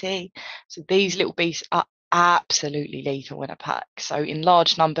agility. So these little beasts are absolutely lethal in a pack. So in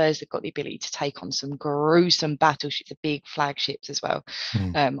large numbers, they've got the ability to take on some gruesome battleships, the big flagships as well,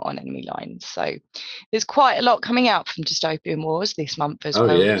 on enemy lines. So there's quite a lot coming out from Dystopian Wars this month as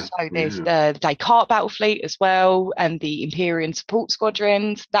well. Yeah. So there's the Descartes battle fleet as well, and the Imperium support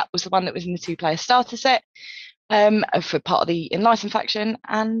squadrons. That was the one that was in the 2-player starter set. For part of the Enlightened faction,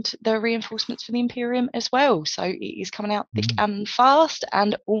 and the reinforcements for the Imperium as well. So it is coming out thick and fast,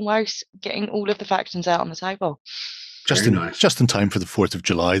 and almost getting all of the factions out on the table. Just in time for the 4th of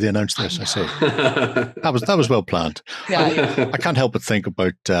July, they announced this. I say that was well planned. Yeah. I can't help but think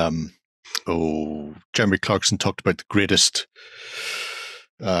about Jeremy Clarkson talked about the greatest.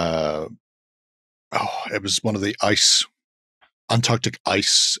 It was one of the ice Antarctic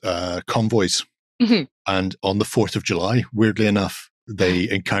ice convoys. Mhm. And on the 4th of July, weirdly enough, they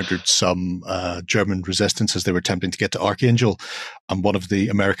encountered some German resistance as they were attempting to get to Archangel. And one of the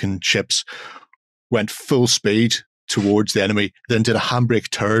American ships went full speed towards the enemy, then did a handbrake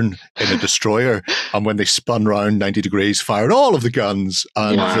turn in a destroyer. And when they spun round 90 degrees, fired all of the guns.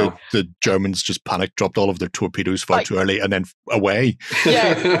 And Wow. the Germans just panicked, dropped all of their torpedoes far Like- too early, and then away.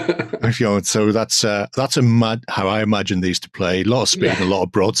 So that's how I imagine these to play. A lot of speed and a lot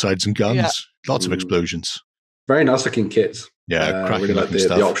of broadsides and guns. Yeah. Lots of explosions. Very nice looking kits. Yeah, cracking really like looking the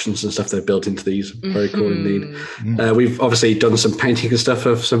stuff. options and stuff they've built into these. Very cool indeed. Mhm. We've obviously done some painting and stuff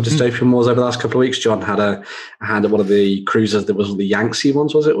of some dystopian wars over the last couple of weeks. John had a hand at one of the cruisers that was the Yangtze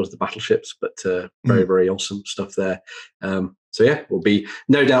ones, was it? Was the battleships? But very, very awesome stuff there. So yeah, will be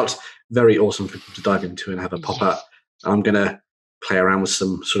no doubt very awesome for people to dive into and have a pop at. I'm going to play around with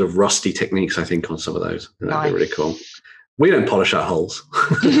some sort of rusty techniques, I think, on some of those. That'd be really cool. We don't polish our hulls.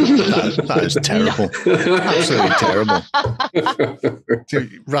 that is terrible. Absolutely terrible.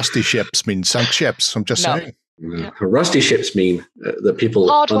 Rusty ships mean sunk ships. I'm just saying. Rusty ships mean that people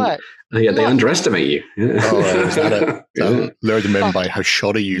Hard work. they underestimate you. Is that it? That'll lure them in by how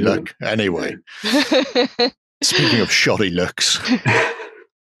shoddy you look. Anyway, speaking of shoddy looks,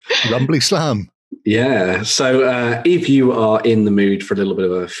 Rumbly Slam. Yeah. So if you are in the mood for a little bit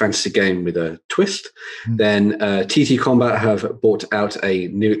of a fantasy game with a twist, then TT Combat have brought out a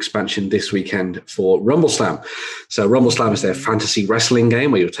new expansion this weekend for Rumble Slam. So Rumble Slam is their fantasy wrestling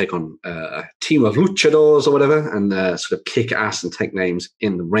game where you'll take on a team of luchadors or whatever and sort of kick ass and take names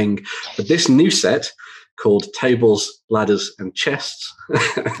in the ring. But this new set called Tables, Ladders and Chests,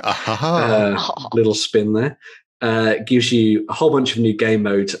 little spin there, gives you a whole bunch of new game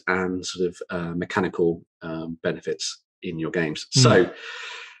modes and sort of mechanical benefits in your games. So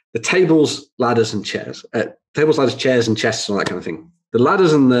the tables, ladders, and chairs. Tables, ladders, chairs, and chests, and all that kind of thing. The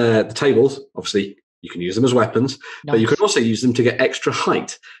ladders and the tables, obviously, you can use them as weapons, but you can also use them to get extra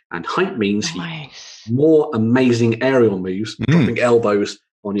height. And height means more amazing aerial moves, dropping elbows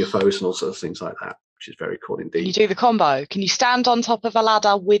on your foes and all sorts of things like that, which is very cool indeed. Can you do the combo? Can you stand on top of a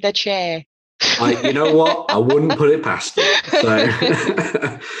ladder with a chair? You know what? I wouldn't put it past you. So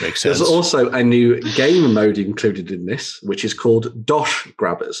Makes sense. there's also a new game mode included in this, which is called Dosh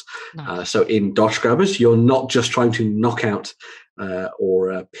Grabbers. So in Dosh Grabbers, you're not just trying to knock out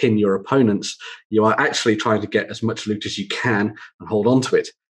or pin your opponents. You are actually trying to get as much loot as you can and hold on to it.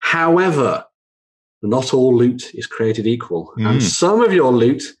 However, not all loot is created equal. And some of your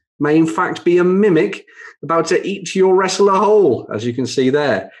loot may in fact be a mimic about to eat your wrestler whole. As you can see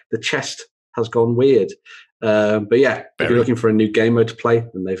there, the chest has gone weird. But yeah, if you're looking for a new game mode to play,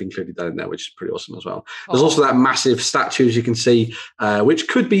 then they've included that in there, which is pretty awesome as well. There's also that massive statue, as you can see, which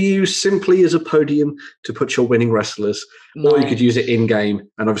could be used simply as a podium to put your winning wrestlers, or you could use it in-game.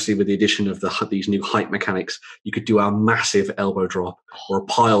 And obviously with the addition of these new height mechanics, you could do a massive elbow drop or a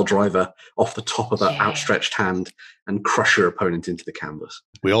pile driver off the top of that outstretched hand and crush your opponent into the canvas.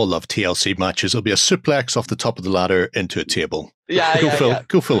 We all love TLC matches. It'll be a suplex off the top of the ladder into a table.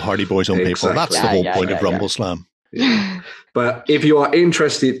 Go full Hardy Boys on people. That's the whole point of Rumble Slam. But if you are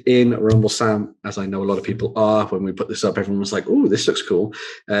interested in Rumble Slam, as I know a lot of people are, when we put this up, everyone was like, "Oh, this looks cool."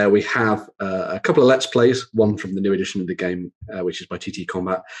 We have a couple of Let's Plays, one from the new edition of the game, which is by TT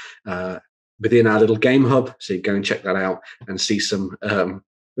Combat, within our little game hub. So you go and check that out and see some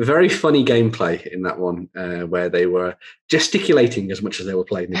very funny gameplay in that one, where they were gesticulating as much as they were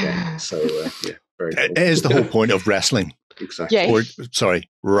playing the game. So, yeah, very cool. It is the whole point of wrestling. Exactly. Yeah. Or, sorry,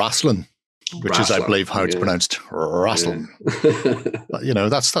 wrestling, which is, I believe, how it's pronounced. Wrestling. But, you know,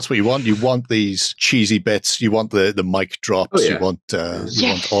 that's what you want. You want these cheesy bits. You want the mic drops. You want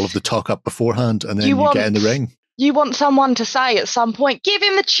all of the talk up beforehand, and then you get in the ring. You want someone to say at some point, "Give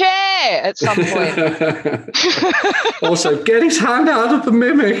him the chair," at some point. Also, get his hand out of the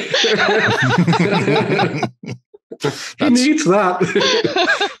mimic. He needs that.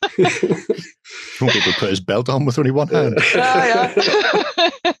 Won't be able to put his belt on with only one hand.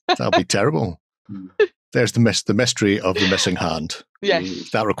 That'll be terrible. There's the mystery of the missing hand. Yes.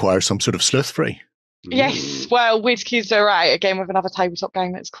 That requires some sort of sleuth free. Yes, well, Whiz Kids are right again with another tabletop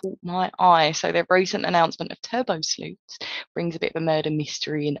game that's caught my eye. So their recent announcement of Turbo Sleuths brings a bit of a murder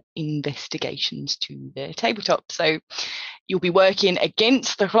mystery and investigations to their tabletop. So you'll be working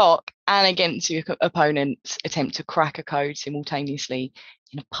against the clock and against your opponent's attempt to crack a code simultaneously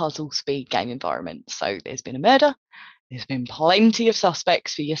in a puzzle speed game environment. So there's been a murder, there's been plenty of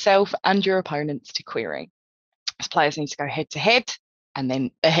suspects for yourself and your opponents to query. As players need to go head to head and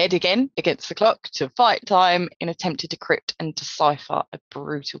then ahead again against the clock to fight time in attempt to decrypt and decipher a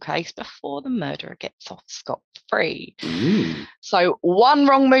brutal case before the murderer gets off scot-free. So one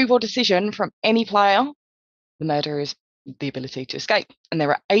wrong move or decision from any player, the murderer is the ability to escape. And there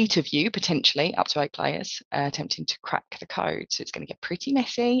are 8 of you, potentially up to 8 players, attempting to crack the code. So it's going to get pretty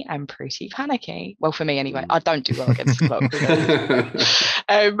messy and pretty panicky. Well, for me anyway. I don't do well against the clock.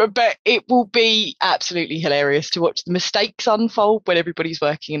 But it will be absolutely hilarious to watch the mistakes unfold when everybody's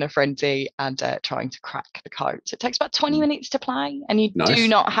working in a frenzy and trying to crack the code. So it takes about 20 minutes to play, and you do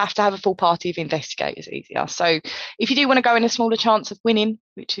not have to have a full party of investigators easier. So if you do want to go in a smaller chance of winning,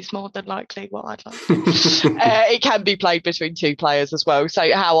 which is more than likely what I'd like to, it can be played between 2 players as well.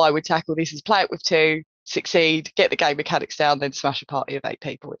 So how I would tackle this is play it with 2, succeed, get the game mechanics down, then smash a party of 8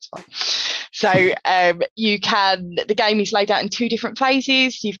 people. It's fine. So the game is laid out in 2 different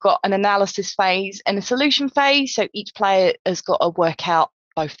phases. You've got an analysis phase and a solution phase. So each player has got to work out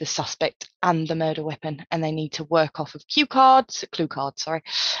both the suspect and the murder weapon, and they need to work off of clue cards,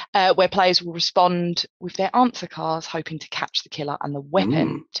 where players will respond with their answer cards, hoping to catch the killer and the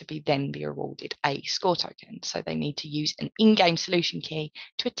weapon to then be awarded a score token. So they need to use an in-game solution key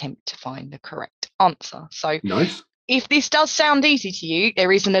to attempt to find the correct answer. So if this does sound easy to you,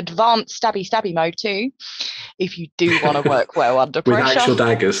 there is an advanced stabby mode too, if you do want to work well under pressure. With actual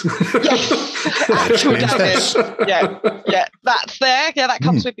daggers. Yes, actual daggers. Yeah, that's there. Yeah, that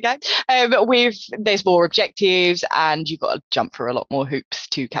comes with the game. There's more objectives, and you've got to jump through a lot more hoops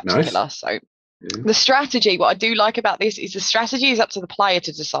to catch the killer. So the strategy, what I do like about this is the strategy is up to the player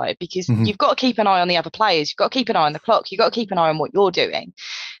to decide, because you've got to keep an eye on the other players. You've got to keep an eye on the clock. You've got to keep an eye on what you're doing.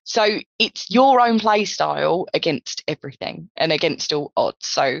 So it's your own play style against everything and against all odds.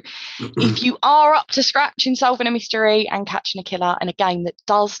 So if you are up to scratch in solving a mystery and catching a killer in a game that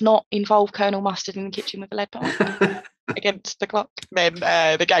does not involve Colonel Mustard in the kitchen with a lead pipe against the clock, then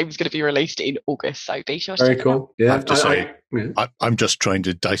the game is going to be released in August. So be sure to check it out. I have to say, I'm just trying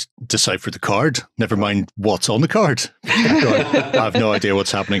to decipher the card. Never mind what's on the card. I have no idea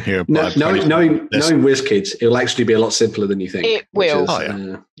what's happening here. Knowing WizKids, it'll actually be a lot simpler than you think. It will.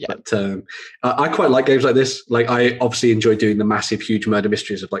 But I quite like games like this. Like, I obviously enjoy doing the massive, huge murder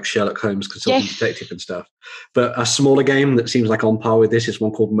mysteries of like Sherlock Holmes, Consulting Detective and stuff. But a smaller game that seems like on par with this is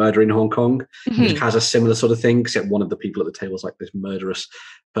one called Murder in Hong Kong, which has a similar sort of thing, except one of the people at the table is like this murderous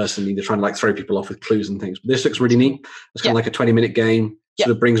person, either trying to like throw people off with clues and things. But this looks really neat. It's kind of like a 20-minute game.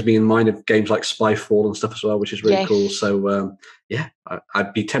 Sort of brings me in mind of games like Spyfall and stuff as well, which is really cool. So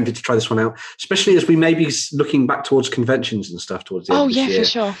I'd be tempted to try this one out, especially as we may be looking back towards conventions and stuff towards the end of this year, for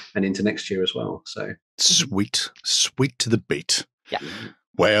sure, and into next year as well. So sweet to the beat. Yeah.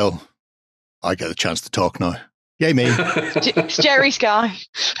 Well, I get a chance to talk now. Yay me. It's Jerry Sky.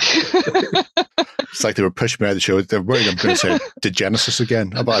 It's like they were pushing me out of the show. They're worried I'm going to say Degenesis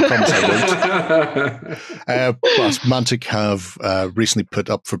again. But I promise I won't. But Mantic have recently put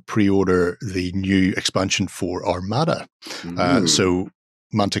up for pre-order the new expansion for Armada. So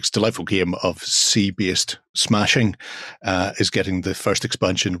Mantic's delightful game of sea-based smashing is getting the first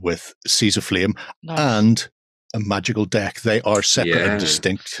expansion with Seas of Flame and a magical deck. They are separate and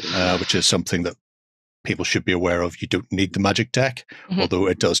distinct, which is something that people should be aware of. You don't need the magic deck, although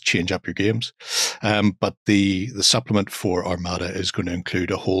it does change up your games. But the supplement for Armada is going to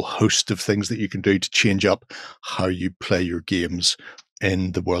include a whole host of things that you can do to change up how you play your games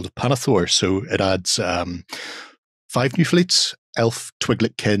in the world of Panathor. So it adds 5 new fleets: Elf,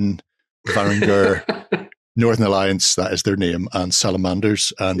 Twigletkin, Varangur, Northern Alliance, that is their name, and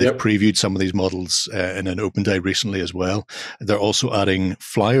Salamanders. And they've previewed some of these models in an open day recently as well. They're also adding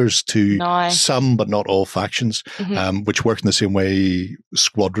flyers to some, but not all factions, which work in the same way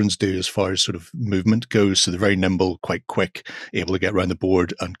squadrons do as far as sort of movement goes. So they're very nimble, quite quick, able to get around the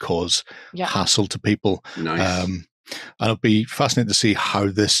board and cause hassle to people. And it'll be fascinating to see how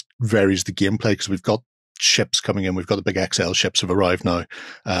this varies the gameplay, because we've got ships coming in. We've got the big XL ships have arrived now.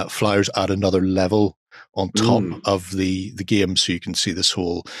 Flyers add another level on top of the game, so you can see this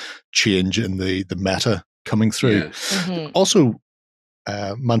whole change in the meta coming through. Also,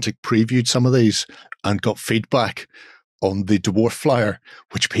 Mantic previewed some of these and got feedback on the dwarf flyer,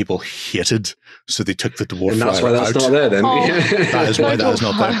 which people hated. So they took the dwarf flyer out. And that's why that's not there then. That is why that is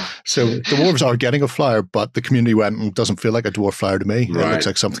not there. So dwarves are getting a flyer, but the community went, doesn't feel like a dwarf flyer to me. It looks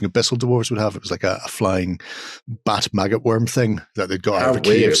like something abyssal dwarves would have. It was like a flying bat maggot worm thing that they'd got out of a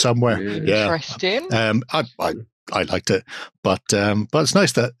cave somewhere. Interesting. I liked it, but it's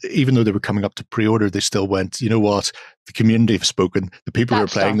nice that even though they were coming up to pre-order, they still went, you know what, the community have spoken. The people who are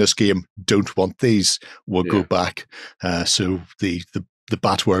playing this game don't want these. We'll go back. So the the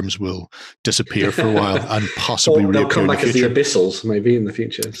batworms will disappear for a while and possibly or they'll come reappear back in as the the future. abyssals, maybe in the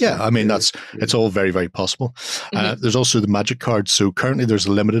future. Yeah, I mean, it's all very, very possible. There's also the magic cards. So currently there's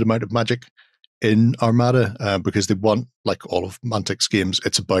a limited amount of magic in Armada because they want, like all of Mantic's games,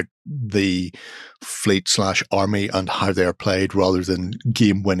 it's about the fleet/army and how they are played rather than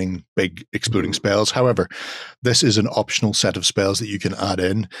game-winning big exploding spells. However, this is an optional set of spells that you can add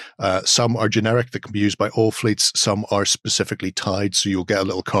in. Some are generic that can be used by all fleets. Some are specifically tied, so you'll get a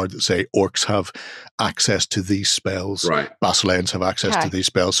little card that say orcs have access to these spells. Right. Basileans have access to these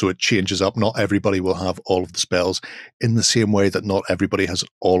spells, so it changes up. Not everybody will have all of the spells in the same way that not everybody has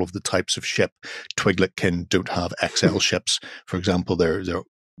all of the types of ship. Twigletkin don't have XL ships, for example. They're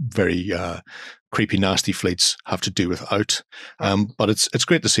very creepy, nasty fleets have to do without. But it's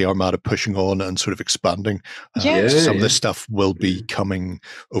great to see Armada pushing on and sort of expanding. Some of this stuff will be coming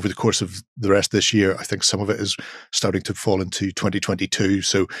over the course of the rest of this year. I think some of it is starting to fall into 2022.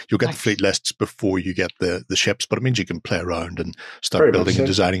 So you'll get the fleet lists before you get the ships, but it means you can play around and start building and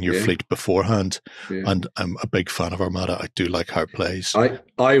designing your fleet beforehand. And I'm a big fan of Armada. I do like how it plays.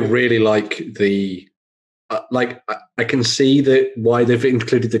 I really like the I can see that why they've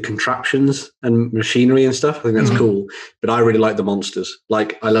included the contraptions and machinery and stuff. I think that's cool. But I really like the monsters.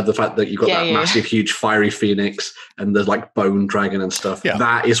 Like, I love the fact that you've got that massive, huge, fiery phoenix and there's like bone dragon and stuff. Yeah.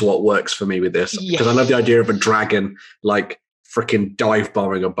 That is what works for me with this. Because I love the idea of a dragon like freaking dive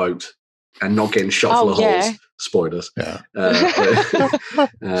bombing a boat and not getting shot full of holes. Spoilers. Yeah.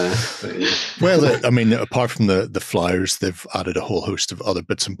 Well, I mean, apart from the flyers, they've added a whole host of other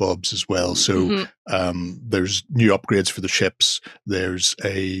bits and bobs as well. So there's new upgrades for the ships. There's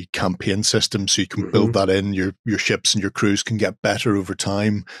a campaign system, so you can build that in. Your ships and your crews can get better over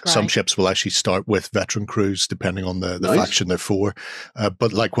time. Right. Some ships will actually start with veteran crews, depending on the faction they're for.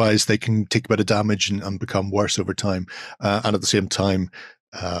 But likewise, they can take a bit of damage and become worse over time. And at the same time,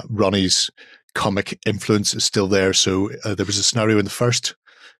 Ronnie's comic influence is still there. So there was a scenario in the first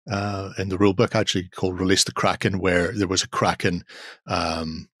in the rulebook actually called Release the Kraken, where there was a Kraken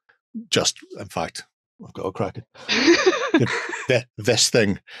in fact, I've got a Kraken. This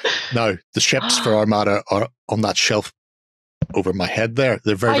thing. Now, the ships for Armada are on that shelf over my head there.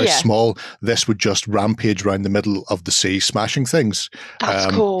 They're very, very small. This would just rampage around the middle of the sea, smashing things.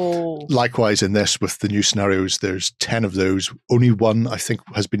 That's cool. Likewise, in this, with the new scenarios, there's 10 of those. Only one, I think,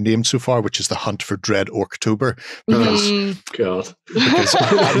 has been named so far, which is the Hunt for Dread Orktober. Because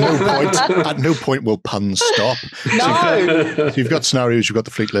at no point will puns stop. No. So you've got scenarios, you've got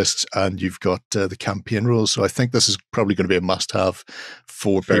the fleet lists, and you've got the campaign rules. So I think this is probably going to be a must-have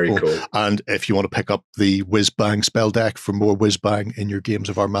for people. Cool. And if you want to pick up the whiz-bang spell deck for more whiz-bang in your games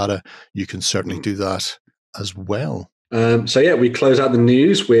of Armada, you can certainly do that as well. We close out the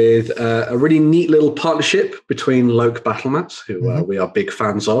news with a really neat little partnership between Loke BattleMat, who we are big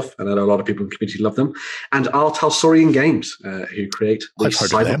fans of, and I know a lot of people in the community love them, and Talsorian Games, who create the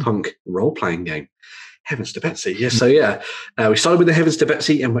cyberpunk role-playing game. Heavens to Betsy. Yes, so we started with the Heavens to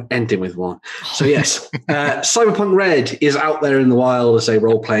Betsy and we're ending with one. So yes, Cyberpunk Red is out there in the wild as a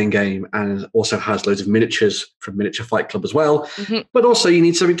role-playing game and also has loads of miniatures from Miniature Fight Club as well. But also you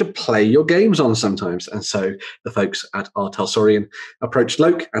need something to play your games on sometimes. And so the folks at Talsorian approached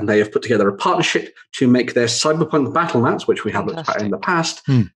Loke and they have put together a partnership to make their Cyberpunk battle mats, which we have looked at in the past,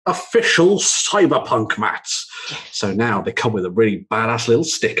 official Cyberpunk mats. So now they come with a really badass little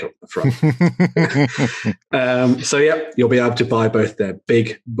sticker at the front. You'll be able to buy both their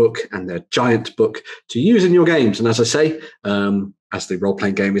big book and their giant book to use in your games. And as I say, as the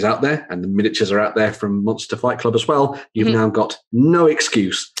role-playing game is out there and the miniatures are out there from Monster Fight Club as well, you've now got no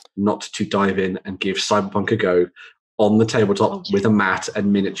excuse not to dive in and give Cyberpunk a go on the tabletop with a mat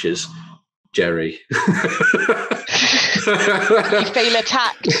and miniatures. Jerry. You feel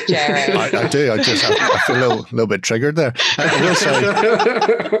attacked, Jerry. I do. I feel a little bit triggered there. I will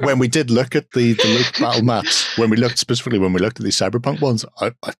say, when we did look at the Loke battle mats, when we looked at these Cyberpunk ones,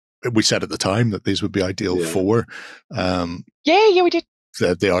 we said at the time that these would be ideal for we did.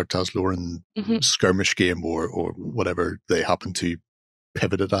 The Argatoria Lauren skirmish game or whatever they happen to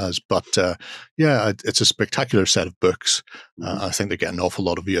pivot it as. But it's a spectacular set of books. I think they get an awful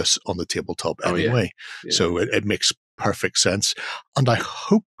lot of use on the tabletop anyway. So it makes perfect sense. And I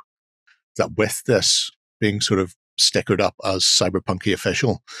hope that with this being sort of stickered up as Cyberpunky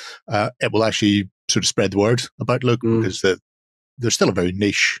official, it will actually sort of spread the word about Loke because they're still a very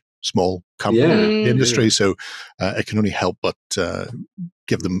niche, small company in the industry. So it can only help but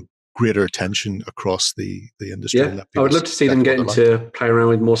give them greater attention across the industry. I would love to see them getting to play around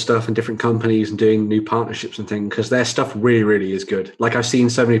with more stuff in different companies and doing new partnerships and things, because their stuff really, really is good. Like, I've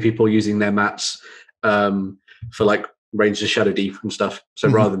seen so many people using their mats for like Rangers of Shadow Deep and stuff. So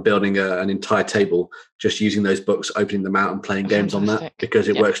rather than building an entire table, just using those books, opening them out and playing games on that, because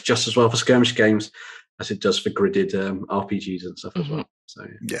it works just as well for skirmish games as it does for gridded RPGs and stuff as well. So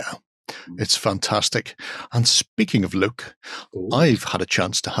yeah, it's fantastic. And speaking of Loke, I've had a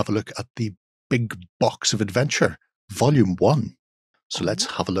chance to have a look at the Big Box of Adventure, Volume 1. So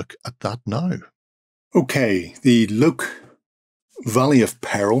let's have a look at that now. Okay, the Loke Valley of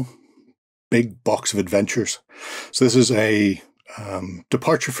Peril, Big Box of Adventures. So this is a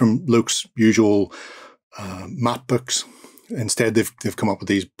departure from Loke's usual map books. Instead, they've come up with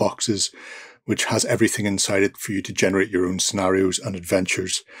these boxes which has everything inside it for you to generate your own scenarios and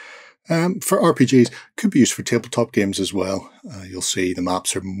adventures. For RPGs, could be used for tabletop games as well. You'll see the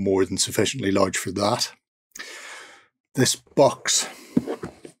maps are more than sufficiently large for that. This box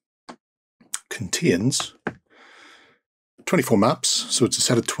contains 24 maps, so it's a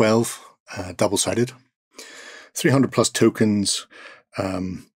set of 12, double-sided. 300 plus tokens,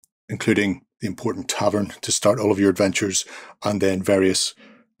 including the important tavern to start all of your adventures, and then various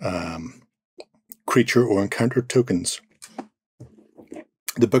creature or encounter tokens.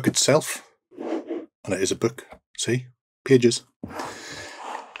 The book itself, and it is a book, see, pages,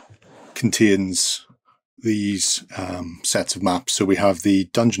 contains these sets of maps. So we have the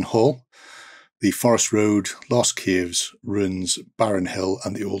Dungeon Hall, the Forest Road, Lost Caves, Ruins, Barren Hill,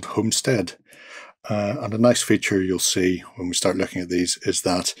 and the Old Homestead. And a nice feature you'll see when we start looking at these is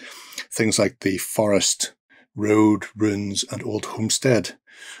that things like the Forest Road, Ruins, and Old Homestead,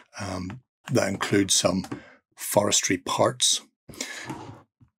 that include some forestry parts.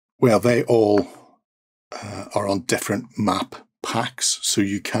 Well, they all are on different map packs, so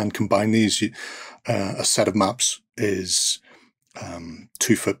you can combine these. A set of maps is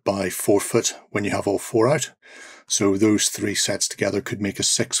 2 foot by 4 foot when you have all 4 out. So those 3 sets together could make a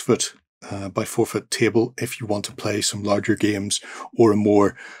 6 foot by 4 foot table if you want to play some larger games or a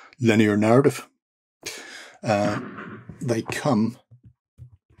more linear narrative. They come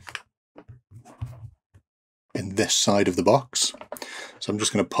in this side of the box. So I'm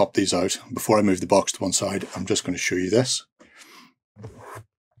just going to pop these out. Before I move the box to one side, I'm just going to show you this.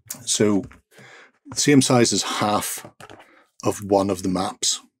 So the same size as half of one of the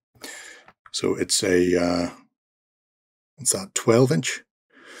maps. So it's a, what's that, 12 inch?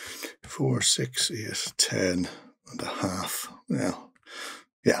 4, 6, 8, 10 and a half. Well,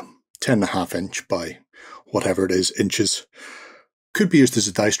 yeah, 10 and a half inch by whatever it is, inches. Could be used as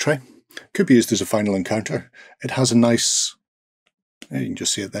a dice tray. Could be used as a final encounter. It has a nice, you can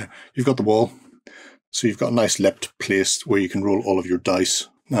just see it there. You've got the wall. So you've got a nice lipped place where you can roll all of your dice.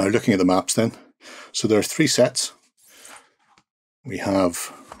 Now looking at the maps then. So there are 3 sets. We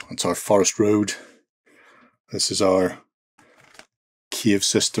have, that's our Forest Road. This is our cave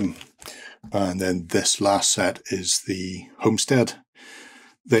system. And then this last set is the Homestead.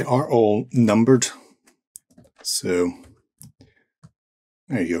 They are all numbered. So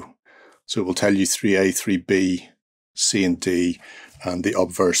there you go. So it will tell you 3A, 3B, C and D, and the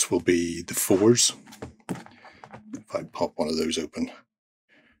obverse will be the 4s. If I pop one of those open,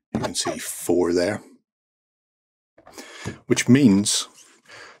 you can see 4 there. Which means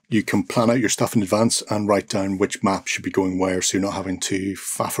you can plan out your stuff in advance and write down which map should be going where, so you're not having to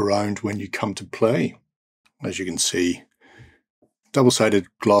faff around when you come to play. As you can see, double-sided,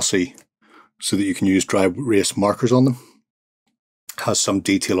 glossy, so that you can use dry erase markers on them. Has some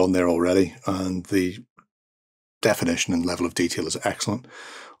detail on there already, and the definition and level of detail is excellent.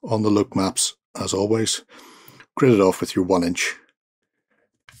 On the Loke maps, as always, gridded off with your 1 inch.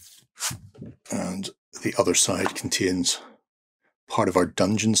 And the other side contains part of our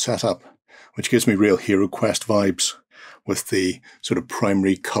dungeon setup, which gives me real Hero Quest vibes with the sort of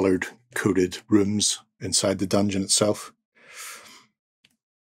primary coloured coded rooms inside the dungeon itself.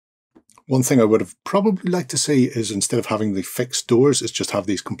 One thing I would have probably liked to see is, instead of having the fixed doors, is just have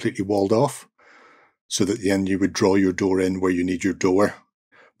these completely walled off, so that then you would draw your door in where you need your door.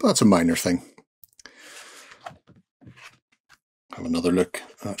 But that's a minor thing. Have another look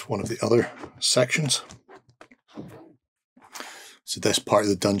at one of the other sections. So this part of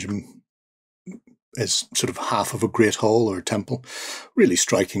the dungeon is sort of half of a great hall or a temple. Really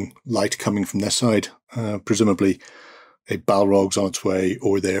striking light coming from this side. Presumably a Balrog's on its way,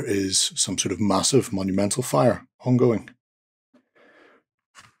 or there is some sort of massive monumental fire ongoing.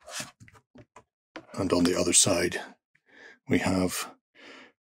 And on the other side, we have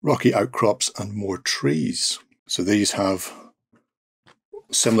rocky outcrops and more trees. So these have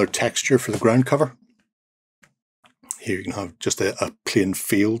similar texture for the ground cover. Here you can have just a plain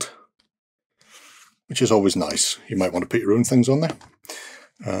field, which is always nice. You might want to put your own things on there.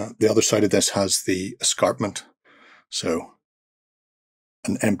 The other side of this has the escarpment. So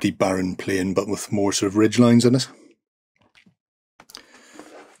an empty barren plain, but with more sort of ridge lines in it.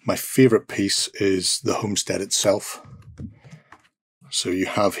 My favourite piece is the homestead itself. So you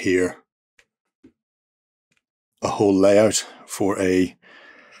have here a whole layout for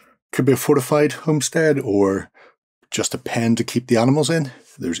could be a fortified homestead or just a pen to keep the animals in.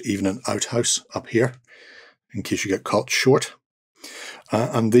 There's even an outhouse up here in case you get caught short.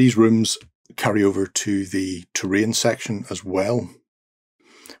 And these rooms carry over to the terrain section as well.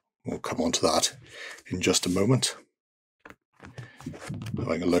 We'll come on to that in just a moment.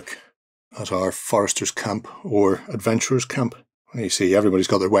 Having a look at our Forester's Camp or Adventurer's Camp. You see everybody's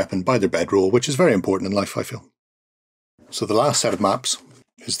got their weapon by their bedroll, which is very important in life, I feel. So the last set of maps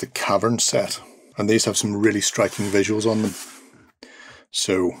is the Cavern set, and these have some really striking visuals on them.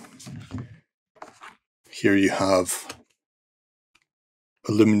 So here you have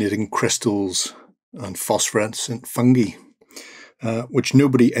illuminating crystals and phosphorescent fungi, which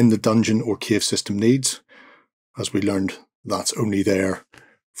nobody in the dungeon or cave system needs. As we learned, that's only there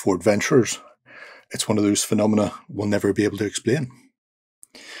for adventurers. It's one of those phenomena we'll never be able to explain.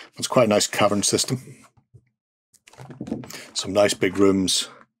 It's quite a nice cavern system. Some nice big rooms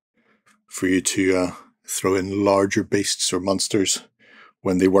for you to throw in larger beasts or monsters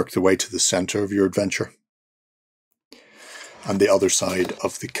when they work their way to the centre of your adventure. And the other side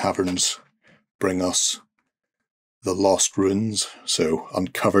of the caverns bring us the lost ruins, so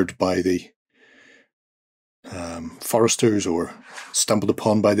uncovered by the foresters or stumbled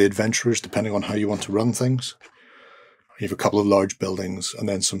upon by the adventurers, depending on how you want to run things. You have a couple of large buildings and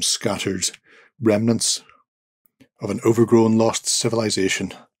then some scattered remnants of an overgrown lost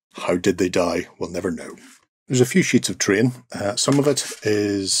civilization. How did they die? We'll never know. There's a few sheets of terrain. Some of it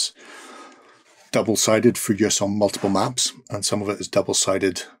is double-sided for use on multiple maps, and some of it is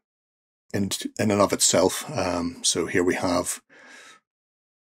double-sided in and of itself. So here we have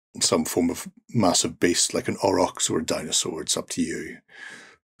some form of massive beast like an aurochs or a dinosaur. It's up to you.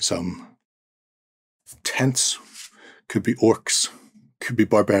 Some tents, could be orcs, could be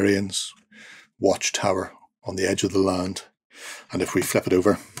barbarians, watchtower on the edge of the land. And if we flip it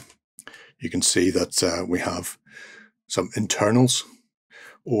over, you can see that we have some internals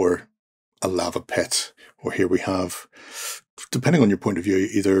or a lava pit, or here we have, depending on your point of view,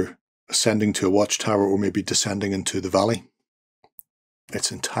 either ascending to a watchtower or maybe descending into the valley.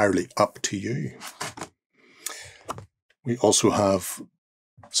 It's entirely up to you. We also have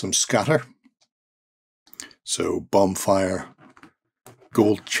some scatter. So bonfire,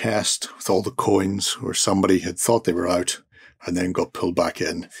 gold chest with all the coins where somebody had thought they were out and then got pulled back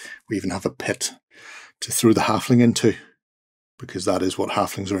in. We even have a pit to throw the halfling into, because that is what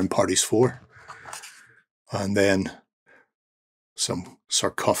halflings are in parties for. And then some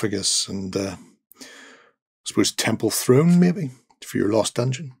sarcophagus and I suppose temple throne maybe for your lost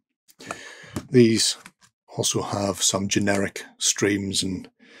dungeon. These also have some generic streams and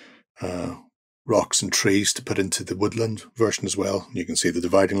rocks and trees to put into the woodland version as well. You can see the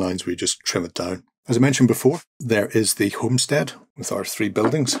dividing lines where you just trim it down. As I mentioned before, there is the homestead with our 3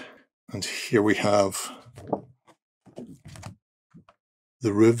 buildings. And here we have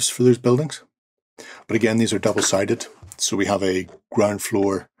the roofs for those buildings. But again, these are double-sided. So we have a ground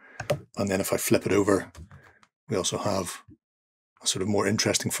floor, and then if I flip it over, we also have a sort of more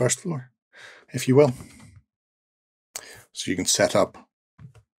interesting first floor, if you will. So you can set up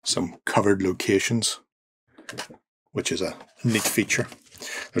some covered locations, which is a neat feature.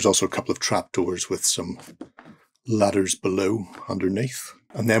 There's also a couple of trapdoors with some ladders below underneath.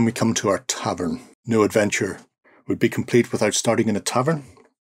 And then we come to our tavern. No adventure would be complete without starting in a tavern.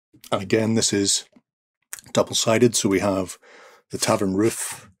 And again, this is double-sided, so we have the tavern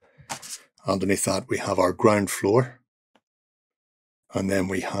roof. Underneath that we have our ground floor. And then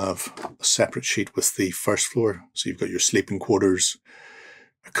we have a separate sheet with the first floor. So you've got your sleeping quarters,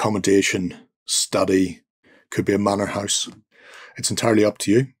 accommodation, study, could be a manor house. It's entirely up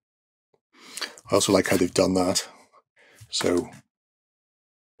to you. I also like how they've done that. So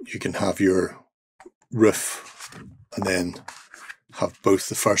you can have your roof and then have both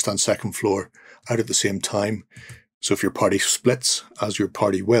the first and second floor out at the same time. So if your party splits, as your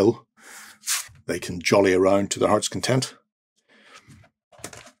party will, they can jolly around to their heart's content.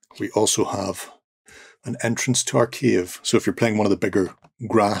 We also have an entrance to our cave. So if you're playing one of the bigger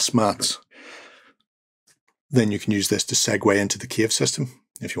grass mats, then you can use this to segue into the cave system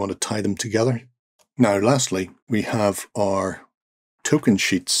if you want to tie them together. Now, lastly, we have our token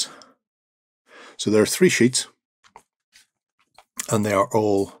sheets. So there are 3 sheets, and they are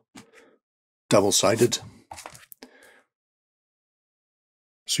all double-sided.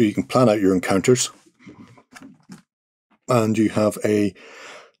 So you can plan out your encounters. and you have a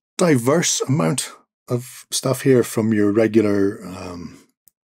diverse amount of stuff here, from your regular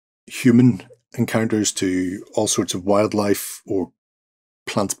human encounters to all sorts of wildlife or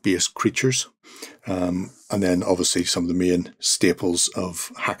plant-based creatures. And then obviously some of the main staples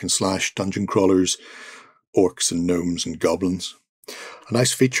of hack and slash dungeon crawlers, orcs and gnomes and goblins. A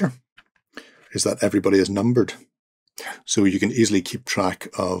nice feature is that everybody is numbered, so you can easily keep track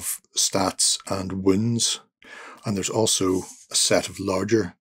of stats and wounds. And there's also a set of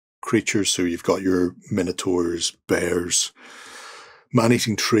larger creatures, so you've got your minotaurs, bears,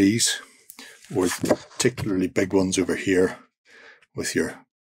 man-eating trees, or particularly big ones over here with your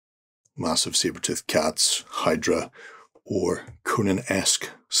massive saber-toothed cats, hydra, or Conan-esque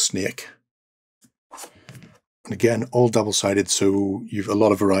snake. And again, all double-sided, so you've a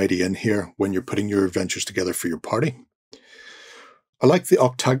lot of variety in here when you're putting your adventures together for your party. I like the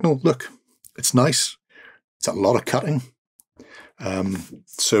octagonal look. It's nice. It's a lot of cutting.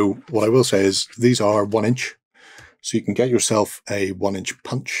 So what I will say is these are 1 inch, so you can get yourself a 1 inch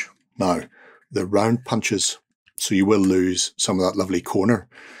punch. Now, they're round punches, so you will lose some of that lovely corner,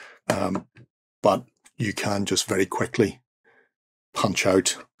 but you can just very quickly punch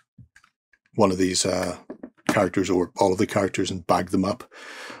out one of these characters or all of the characters and bag them up,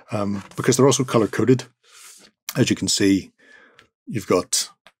 because they're also color-coded. As you can see, you've got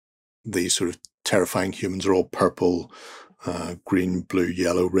these sort of terrifying humans are all purple, green, blue,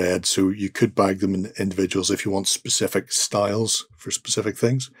 yellow, red. So you could bag them in individuals if you want specific styles for specific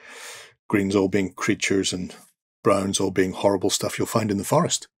things. Greens all being creatures and browns all being horrible stuff you'll find in the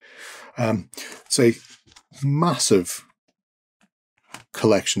forest. It's a massive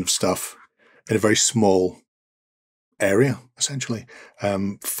collection of stuff in a very small area, essentially.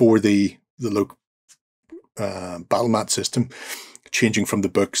 For the Loke BattleMat system, changing from the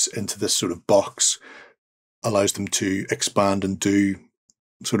books into this sort of box allows them to expand and do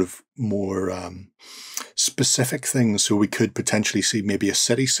sort of more specific things. So we could potentially see maybe a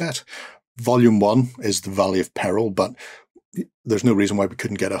city set. Volume 1 is the Valley of Peril, but there's no reason why we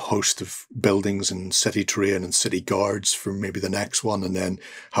couldn't get a host of buildings and city terrain and city guards for maybe the next one, and then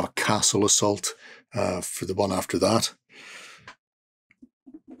have a castle assault for the one after that.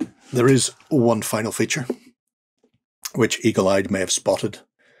 There is one final feature, which Eagle-Eyed may have spotted,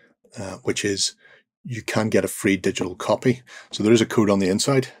 which is you can get a free digital copy. So there is a code on the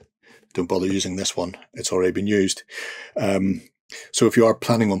inside. Don't bother using this one. It's already been used. So if you are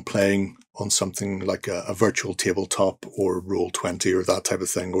planning on playing on something like a virtual tabletop or Roll20 or that type of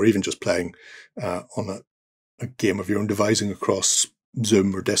thing, or even just playing on a game of your own devising across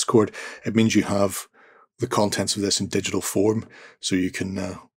Zoom or Discord, it means you have the contents of this in digital form, so you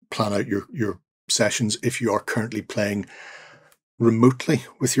can plan out your sessions if you are currently playing remotely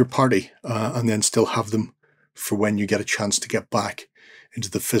with your party, and then still have them for when you get a chance to get back into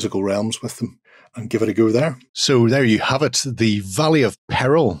the physical realms with them and give it a go there. So there you have it, the Valley of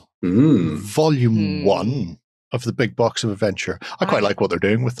Peril, Volume 1 of the big box of adventure. I quite like what they're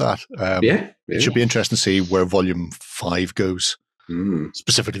doing with that. It should be interesting to see where Volume 5 goes,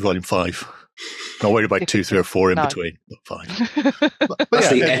 specifically Volume 5. Not worried about 2, 3, or 4 in between, but 5. That's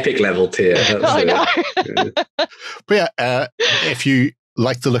the epic level tier. But yeah, if you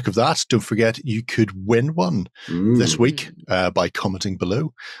like the look of that, don't forget you could win one this week by commenting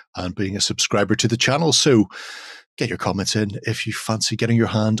below and being a subscriber to the channel. So get your comments in if you fancy getting your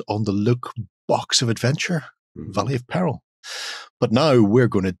hand on the Loke box of adventure, Valley of Peril. But now we're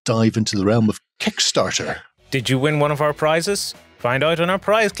going to dive into the realm of Kickstarter. Did you win one of our prizes? Find out on our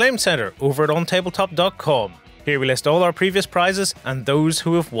prize claim center over at OnTableTop.com. Here we list all our previous prizes and those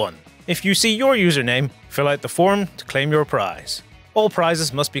who have won. If you see your username, fill out the form to claim your prize. All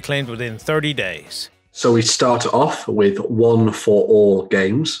prizes must be claimed within 30 days. So we start off with one for all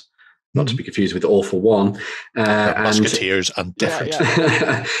games, not to be confused with all for one. Musketeers and different.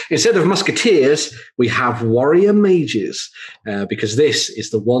 Instead of musketeers, we have warrior mages, because this is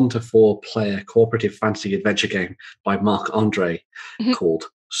the 1 to 4 player cooperative fantasy adventure game by Marc-Andre called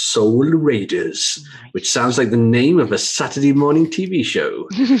Soul Raiders, which sounds like the name of a Saturday morning TV show.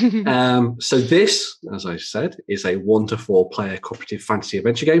 So this, as I said, is a 1 to 4 player cooperative fantasy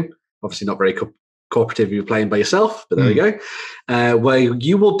adventure game. Obviously not very cooperative if you're playing by yourself, but there you go. Where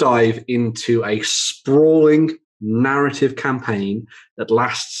you will dive into a sprawling narrative campaign that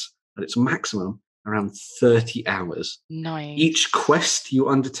lasts at its maximum around 30 hours. Nice. Each quest you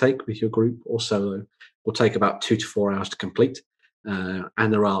undertake with your group or solo will take about 2 to 4 hours to complete.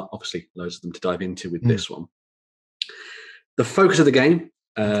 And there are obviously loads of them to dive into with this one. The focus of the game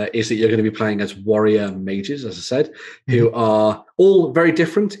is that you're going to be playing as warrior mages, as I said, who are all very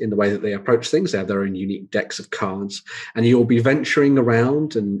different in the way that they approach things. They have their own unique decks of cards, and you'll be venturing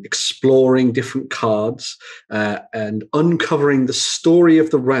around and exploring different cards and uncovering the story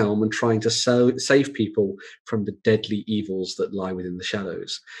of the realm and trying to save people from the deadly evils that lie within the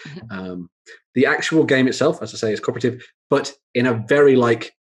shadows. The actual game itself, as I say, is cooperative, but in a very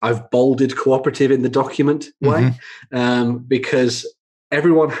I've bolded cooperative in the document way, because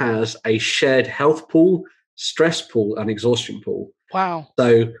everyone has a shared health pool, stress pool, and exhaustion pool. Wow.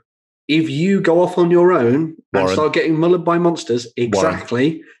 So if you go off on your own and start getting mullered by monsters,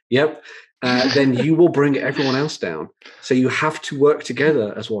 then you will bring everyone else down. So you have to work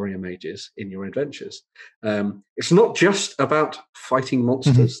together as warrior mages in your adventures. It's not just about fighting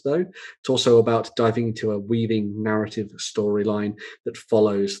monsters, though. It's also about diving into a weaving narrative storyline that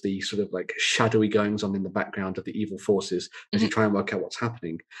follows the sort of shadowy goings on in the background of the evil forces as you try and work out what's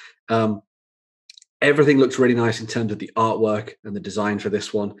happening. Everything looks really nice in terms of the artwork and the design for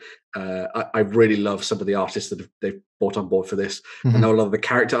this one. I really love some of the artists that they've brought on board for this. I know a lot of the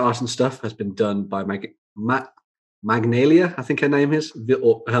character art and stuff has been done by Magnalia, I think her name is.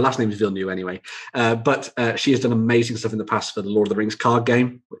 Or her last name is Villeneuve anyway. But she has done amazing stuff in the past for the Lord of the Rings card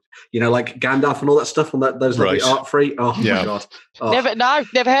game. Like Gandalf and all that stuff on those lovely art free. Oh my God. Oh.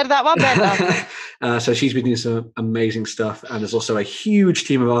 Never heard of that one. So she's been doing some amazing stuff, and there's also a huge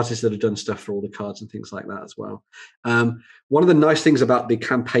team of artists that have done stuff for all the cards and things like that as well. One of the nice things about the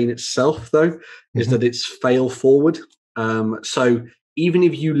campaign itself, though, is that it's fail forward. So even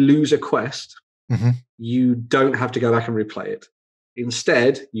if you lose a quest, you don't have to go back and replay it.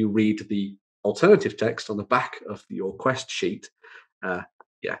 Instead, you read the alternative text on the back of your quest sheet.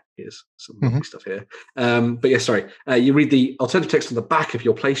 Here's some lovely stuff here. You read the alternative text on the back of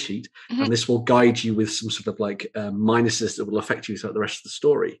your play sheet, and this will guide you with some sort of minuses that will affect you throughout the rest of the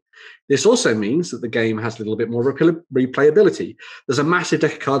story. This also means that the game has a little bit more replayability. There's a massive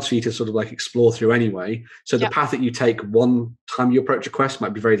deck of cards for you to sort of explore through anyway. So the path that you take one time you approach a quest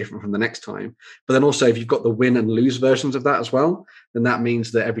might be very different from the next time. But then also, if you've got the win and lose versions of that as well, then that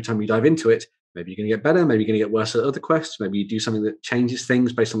means that every time you dive into it, maybe you're going to get better, maybe you're going to get worse at other quests, maybe you do something that changes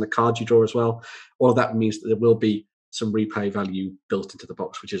things based on the cards you draw as well. All of that means that there will be some replay value built into the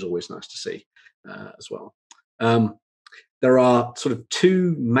box, which is always nice to see as well. There are sort of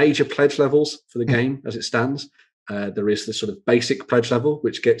two major pledge levels for the game as it stands. There is the sort of basic pledge level,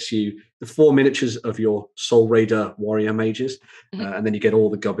 which gets you the 4 miniatures of your Soul Raider warrior mages, and then you get all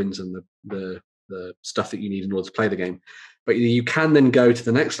the gubbins and the stuff that you need in order to play the game. But you can then go to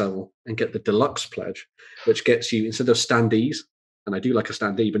the next level and get the deluxe pledge, which gets you, instead of standees, and I do like a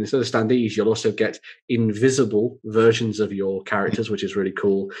standee, but instead of standees, you'll also get invisible versions of your characters, which is really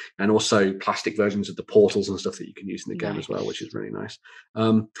cool, and also plastic versions of the portals and stuff that you can use in the game as well, which is really nice.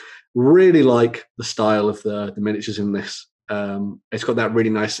 Really like the style of the miniatures in this. It's got that really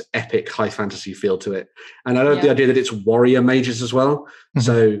nice epic high fantasy feel to it, and I love the idea that it's warrior mages as well.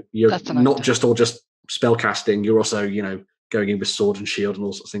 So you're not just spell casting, you're also going in with sword and shield and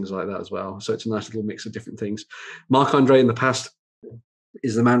all sorts of things like that as well. So it's a nice little mix of different things. Marc-Andre in the past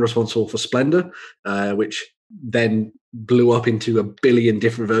is the man responsible for Splendor, which then blew up into a billion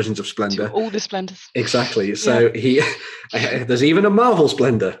different versions of Splendor. All the Splendors. Exactly. So there's even a Marvel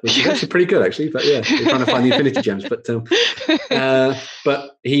Splendor, which is actually pretty good, actually. But we're trying to find the Infinity Gems.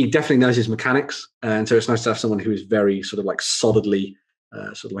 But he definitely knows his mechanics, and so it's nice to have someone who is very sort of solidly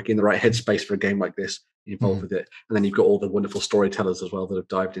in the right headspace for a game like this, involved with it. And then you've got all the wonderful storytellers as well that have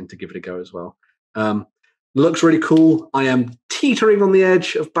dived in to give it a go as well. Looks really cool. I am teetering on the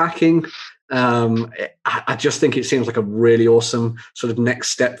edge of backing. I just think it seems like a really awesome sort of next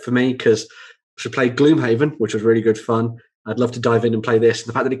step for me, because I should play Gloomhaven, which was really good fun. I'd love to dive in and play this.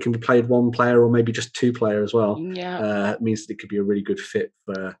 The fact that it can be played one player or maybe just two player as well means that it could be a really good fit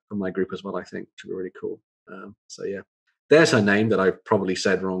for my group as well, I think, which would be really cool. There's her name that I probably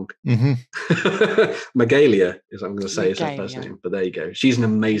said wrong. Magalia is what I'm going to say is her first name, but there you go. She's an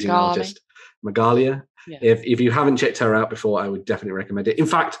amazing artist. Magalia. Yeah. If you haven't checked her out before, I would definitely recommend it. In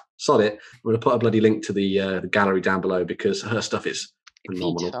fact, sod it, I'm going to put a bloody link to the gallery down below, because her stuff is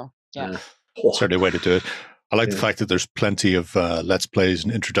phenomenal. Certainly a way to do it. I like the fact that there's plenty of Let's Plays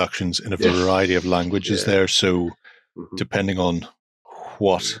and introductions in a variety of languages there. So depending on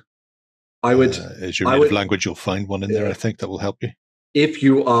what is your native language, you'll find one in there, I think, that will help you. If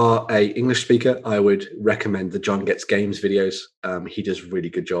you are a English speaker, I would recommend the John Gets Games videos. He does a really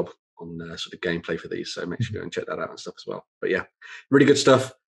good job on sort of gameplay for these, so make sure you go and check that out and stuff as well. But really good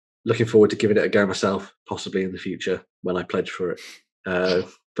stuff. Looking forward to giving it a go myself, possibly in the future when I pledge for it.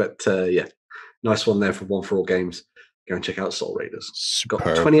 Nice one there from One for All Games go and check out Soul Raiders. Got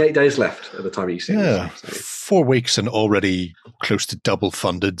Superb. 28 days left at the time you see Yeah, this. So 4 weeks and already close to double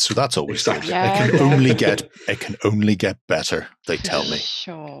funded, so that's always good. Exactly. Yeah, It yeah. can only get better. They tell me,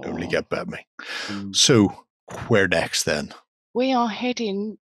 Sure. only get better. Mm. So where next then? We are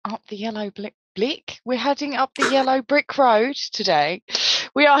heading up the yellow blick. We're heading up the yellow brick road today.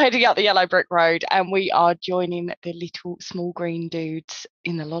 We are heading up the yellow brick road, and we are joining the little small green dudes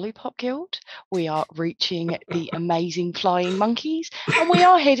in the Lollipop Guild. We are reaching the amazing flying monkeys, and we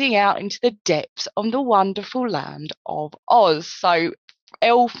are heading out into the depths of the wonderful land of Oz. So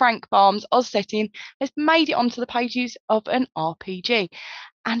L. Frank Baum's Oz setting has made it onto the pages of an RPG.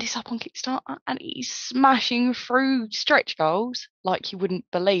 And it's up on Kickstarter, and it is smashing through stretch goals like you wouldn't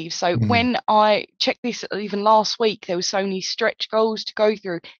believe. So when I checked this even last week, there were so many stretch goals to go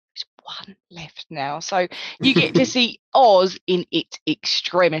through. There's one left now. So you get to see Oz in its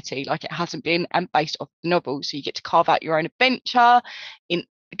extremity, like it hasn't been, and based off the novel. So you get to carve out your own adventure in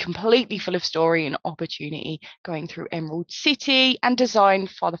completely full of story and opportunity, going through Emerald City and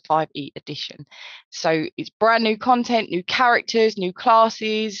designed for the 5e edition. So it's brand new content, new characters, new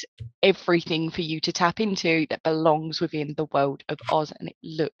classes, everything for you to tap into that belongs within the world of Oz, and it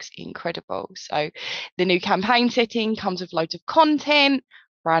looks incredible. So the new campaign setting comes with loads of content,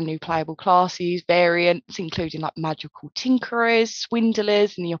 brand new playable classes, variants, including like magical tinkerers,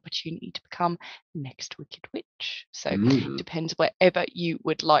 swindlers, and the opportunity to become the next Wicked Witch. So depends wherever you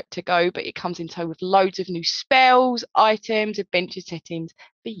would like to go, but it comes in tow with loads of new spells, items, adventure settings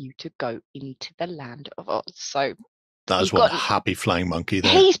for you to go into the land of Oz. So That's one happy flying monkey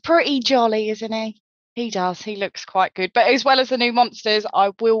there. he's pretty jolly, isn't he? He does. He looks quite good. But as well as the new monsters,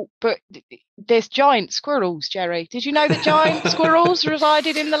 there's giant squirrels, Jerry. Did you know that giant squirrels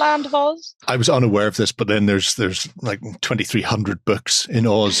resided in the land of Oz? I was unaware of this, but then there's like 2,300 books in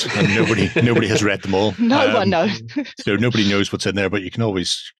Oz, and nobody has read them all. No one knows. So nobody knows what's in there, but you can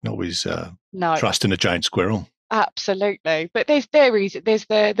always trust in a giant squirrel. Absolutely. But there's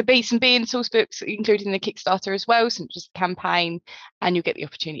the Beasts and Being source books, including the Kickstarter as well, so just a campaign, and you'll get the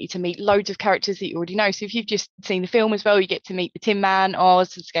opportunity to meet loads of characters that you already know. So if you've just seen the film as well, you get to meet the Tin Man,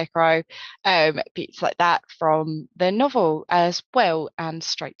 Oz, the Scarecrow, bits like that from the novel as well, and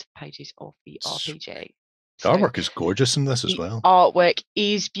straight to the pages of the RPG. The artwork is gorgeous in this as well. Artwork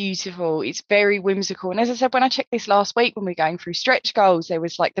is beautiful. It's very whimsical. And as I said, when I checked this last week, when we were going through stretch goals, there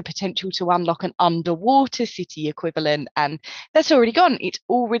was like the potential to unlock an underwater city equivalent. And that's already gone. It's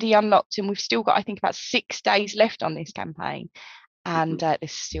already unlocked. And we've still got, I think, about 6 days left on this campaign. And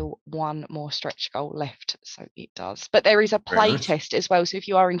there's still one more stretch goal left. So it does. But there is a play test as well. So if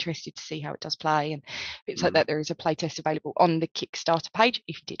you are interested to see how it does play and bits like that, there is a play test available on the Kickstarter page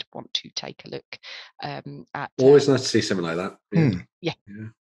if you did want to take a look at. Always nice to see something like that. Yeah.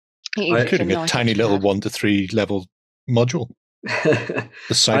 Including a tiny little 1 to 3 level module. The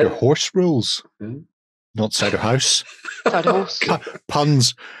cider horse rules, not cider house. Cider horse.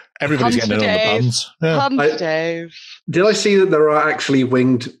 Puns. Everybody's Puns getting in on the puns. Yeah. Puns, Dave. Did I see that there are actually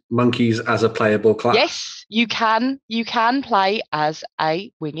winged monkeys as a playable class? Yes, you can. You can play as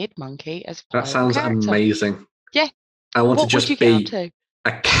a winged monkey. That sounds amazing. Yeah. I want to just be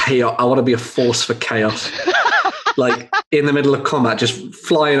a chaos. I want to be a force for chaos. Like in the middle of combat, just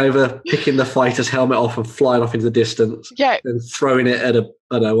flying over, picking the fighter's helmet off and flying off into the distance. Yeah. And throwing it at a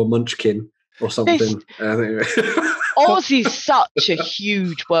munchkin or something. Oz is such a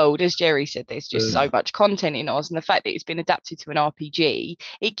huge world, as Jerry said. There's just so much content in Oz, and the fact that it's been adapted to an RPG,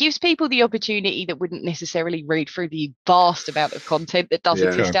 it gives people the opportunity that wouldn't necessarily read through the vast amount of content that does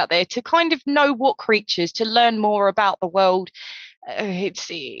exist out there to kind of know what creatures, to learn more about the world. It's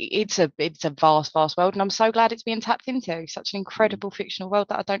a vast world, and I'm so glad it's being tapped into. Such an incredible fictional world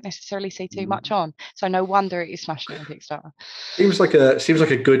that I don't necessarily see too much on. So no wonder it is smashing on Kickstarter. Seems like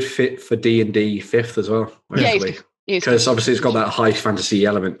a good fit for D&D 5th as well. Actually. Because obviously it's got that high fantasy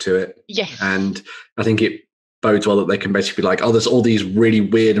element to it. Yes. And I think it bodes well that they can basically be like, oh, there's all these really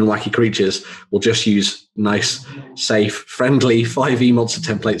weird and wacky creatures. We'll just use nice, safe, friendly 5e monster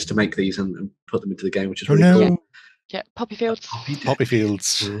templates to make these and put them into the game, which is really cool. Yeah, poppy fields. Poppy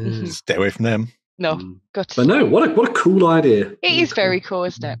fields. Stay away from them. No, but no, what a cool idea. It is very cool,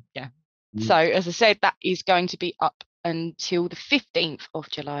 isn't it? Yeah. So as I said, that is going to be up until the 15th of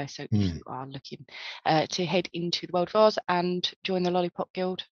July. So if you are looking to head into the world of Oz and join the Lollipop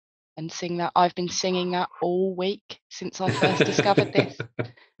Guild and sing that, I've been singing that all week since I first discovered this.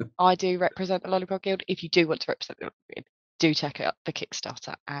 I do represent the Lollipop Guild. If you do want to represent the Lollipop Guild, do check out the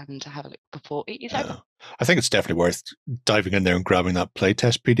Kickstarter and have a look before it is over. I think it's definitely worth diving in there and grabbing that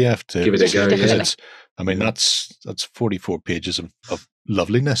playtest PDF to give it a go. I mean, that's 44 pages of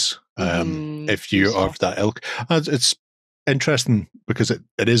loveliness. If you are of that ilk, and it's interesting because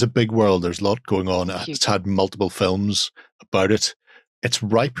it is a big world. There's a lot going on. It's had multiple films about it. It's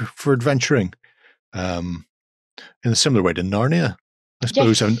ripe for adventuring, in a similar way to Narnia, I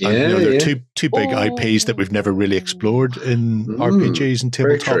suppose. Yes. There are two big IPs that we've never really explored in RPGs and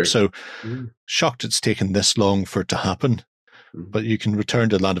tabletop. So shocked it's taken this long for it to happen. But you can return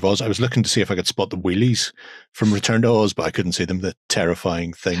to Land of Oz. I was looking to see if I could spot the wheelies from Return to Oz, but I couldn't see them. The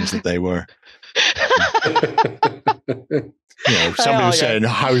terrifying things that they were. Somebody was saying,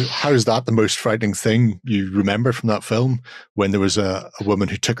 how is that the most frightening thing you remember from that film? When there was a woman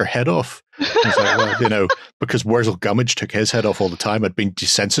who took her head off. I was like, well, because Wurzel Gummidge took his head off all the time. I'd been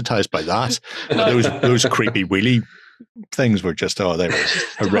desensitized by that. Those creepy wheelie things were just, they were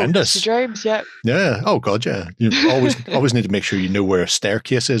horrendous. Drones, yeah. Oh God, yeah. You always need to make sure you know where a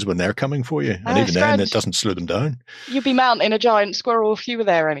staircase is when they're coming for you, and even then, it doesn't slow them down. You'd be mounting a giant squirrel if you were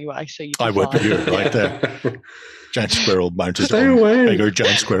there anyway. So I would, but you're right there. Giant squirrel mounted on bigger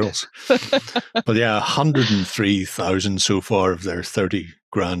giant squirrels. But yeah, 103,000 so far of their 30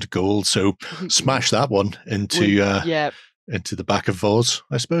 grand goal. So smash that one into the back of Voz,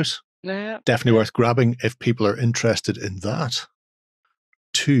 I suppose. Yeah. Definitely worth grabbing if people are interested in that.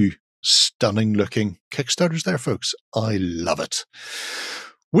 2 stunning looking Kickstarters there, folks. I love it.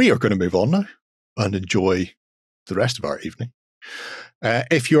 We are going to move on now and enjoy the rest of our evening.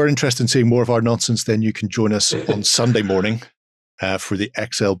 If you're interested in seeing more of our nonsense, then you can join us on Sunday morning for the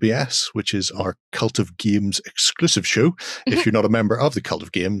XLBS, which is our Cult of Games exclusive show. If you're not a member of the Cult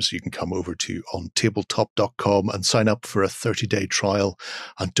of Games, you can come over to OnTableTop.com and sign up for a 30-day trial.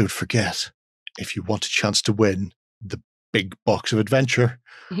 And don't forget, if you want a chance to win the big box of adventure,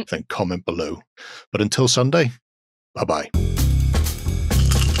 then comment below. But until Sunday, bye-bye.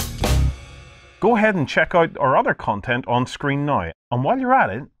 Go ahead and check out our other content on screen now. And while you're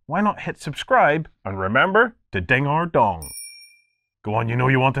at it, why not hit subscribe and remember to ding our dong. Go on, you know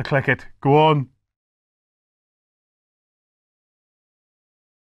you want to click it. Go on.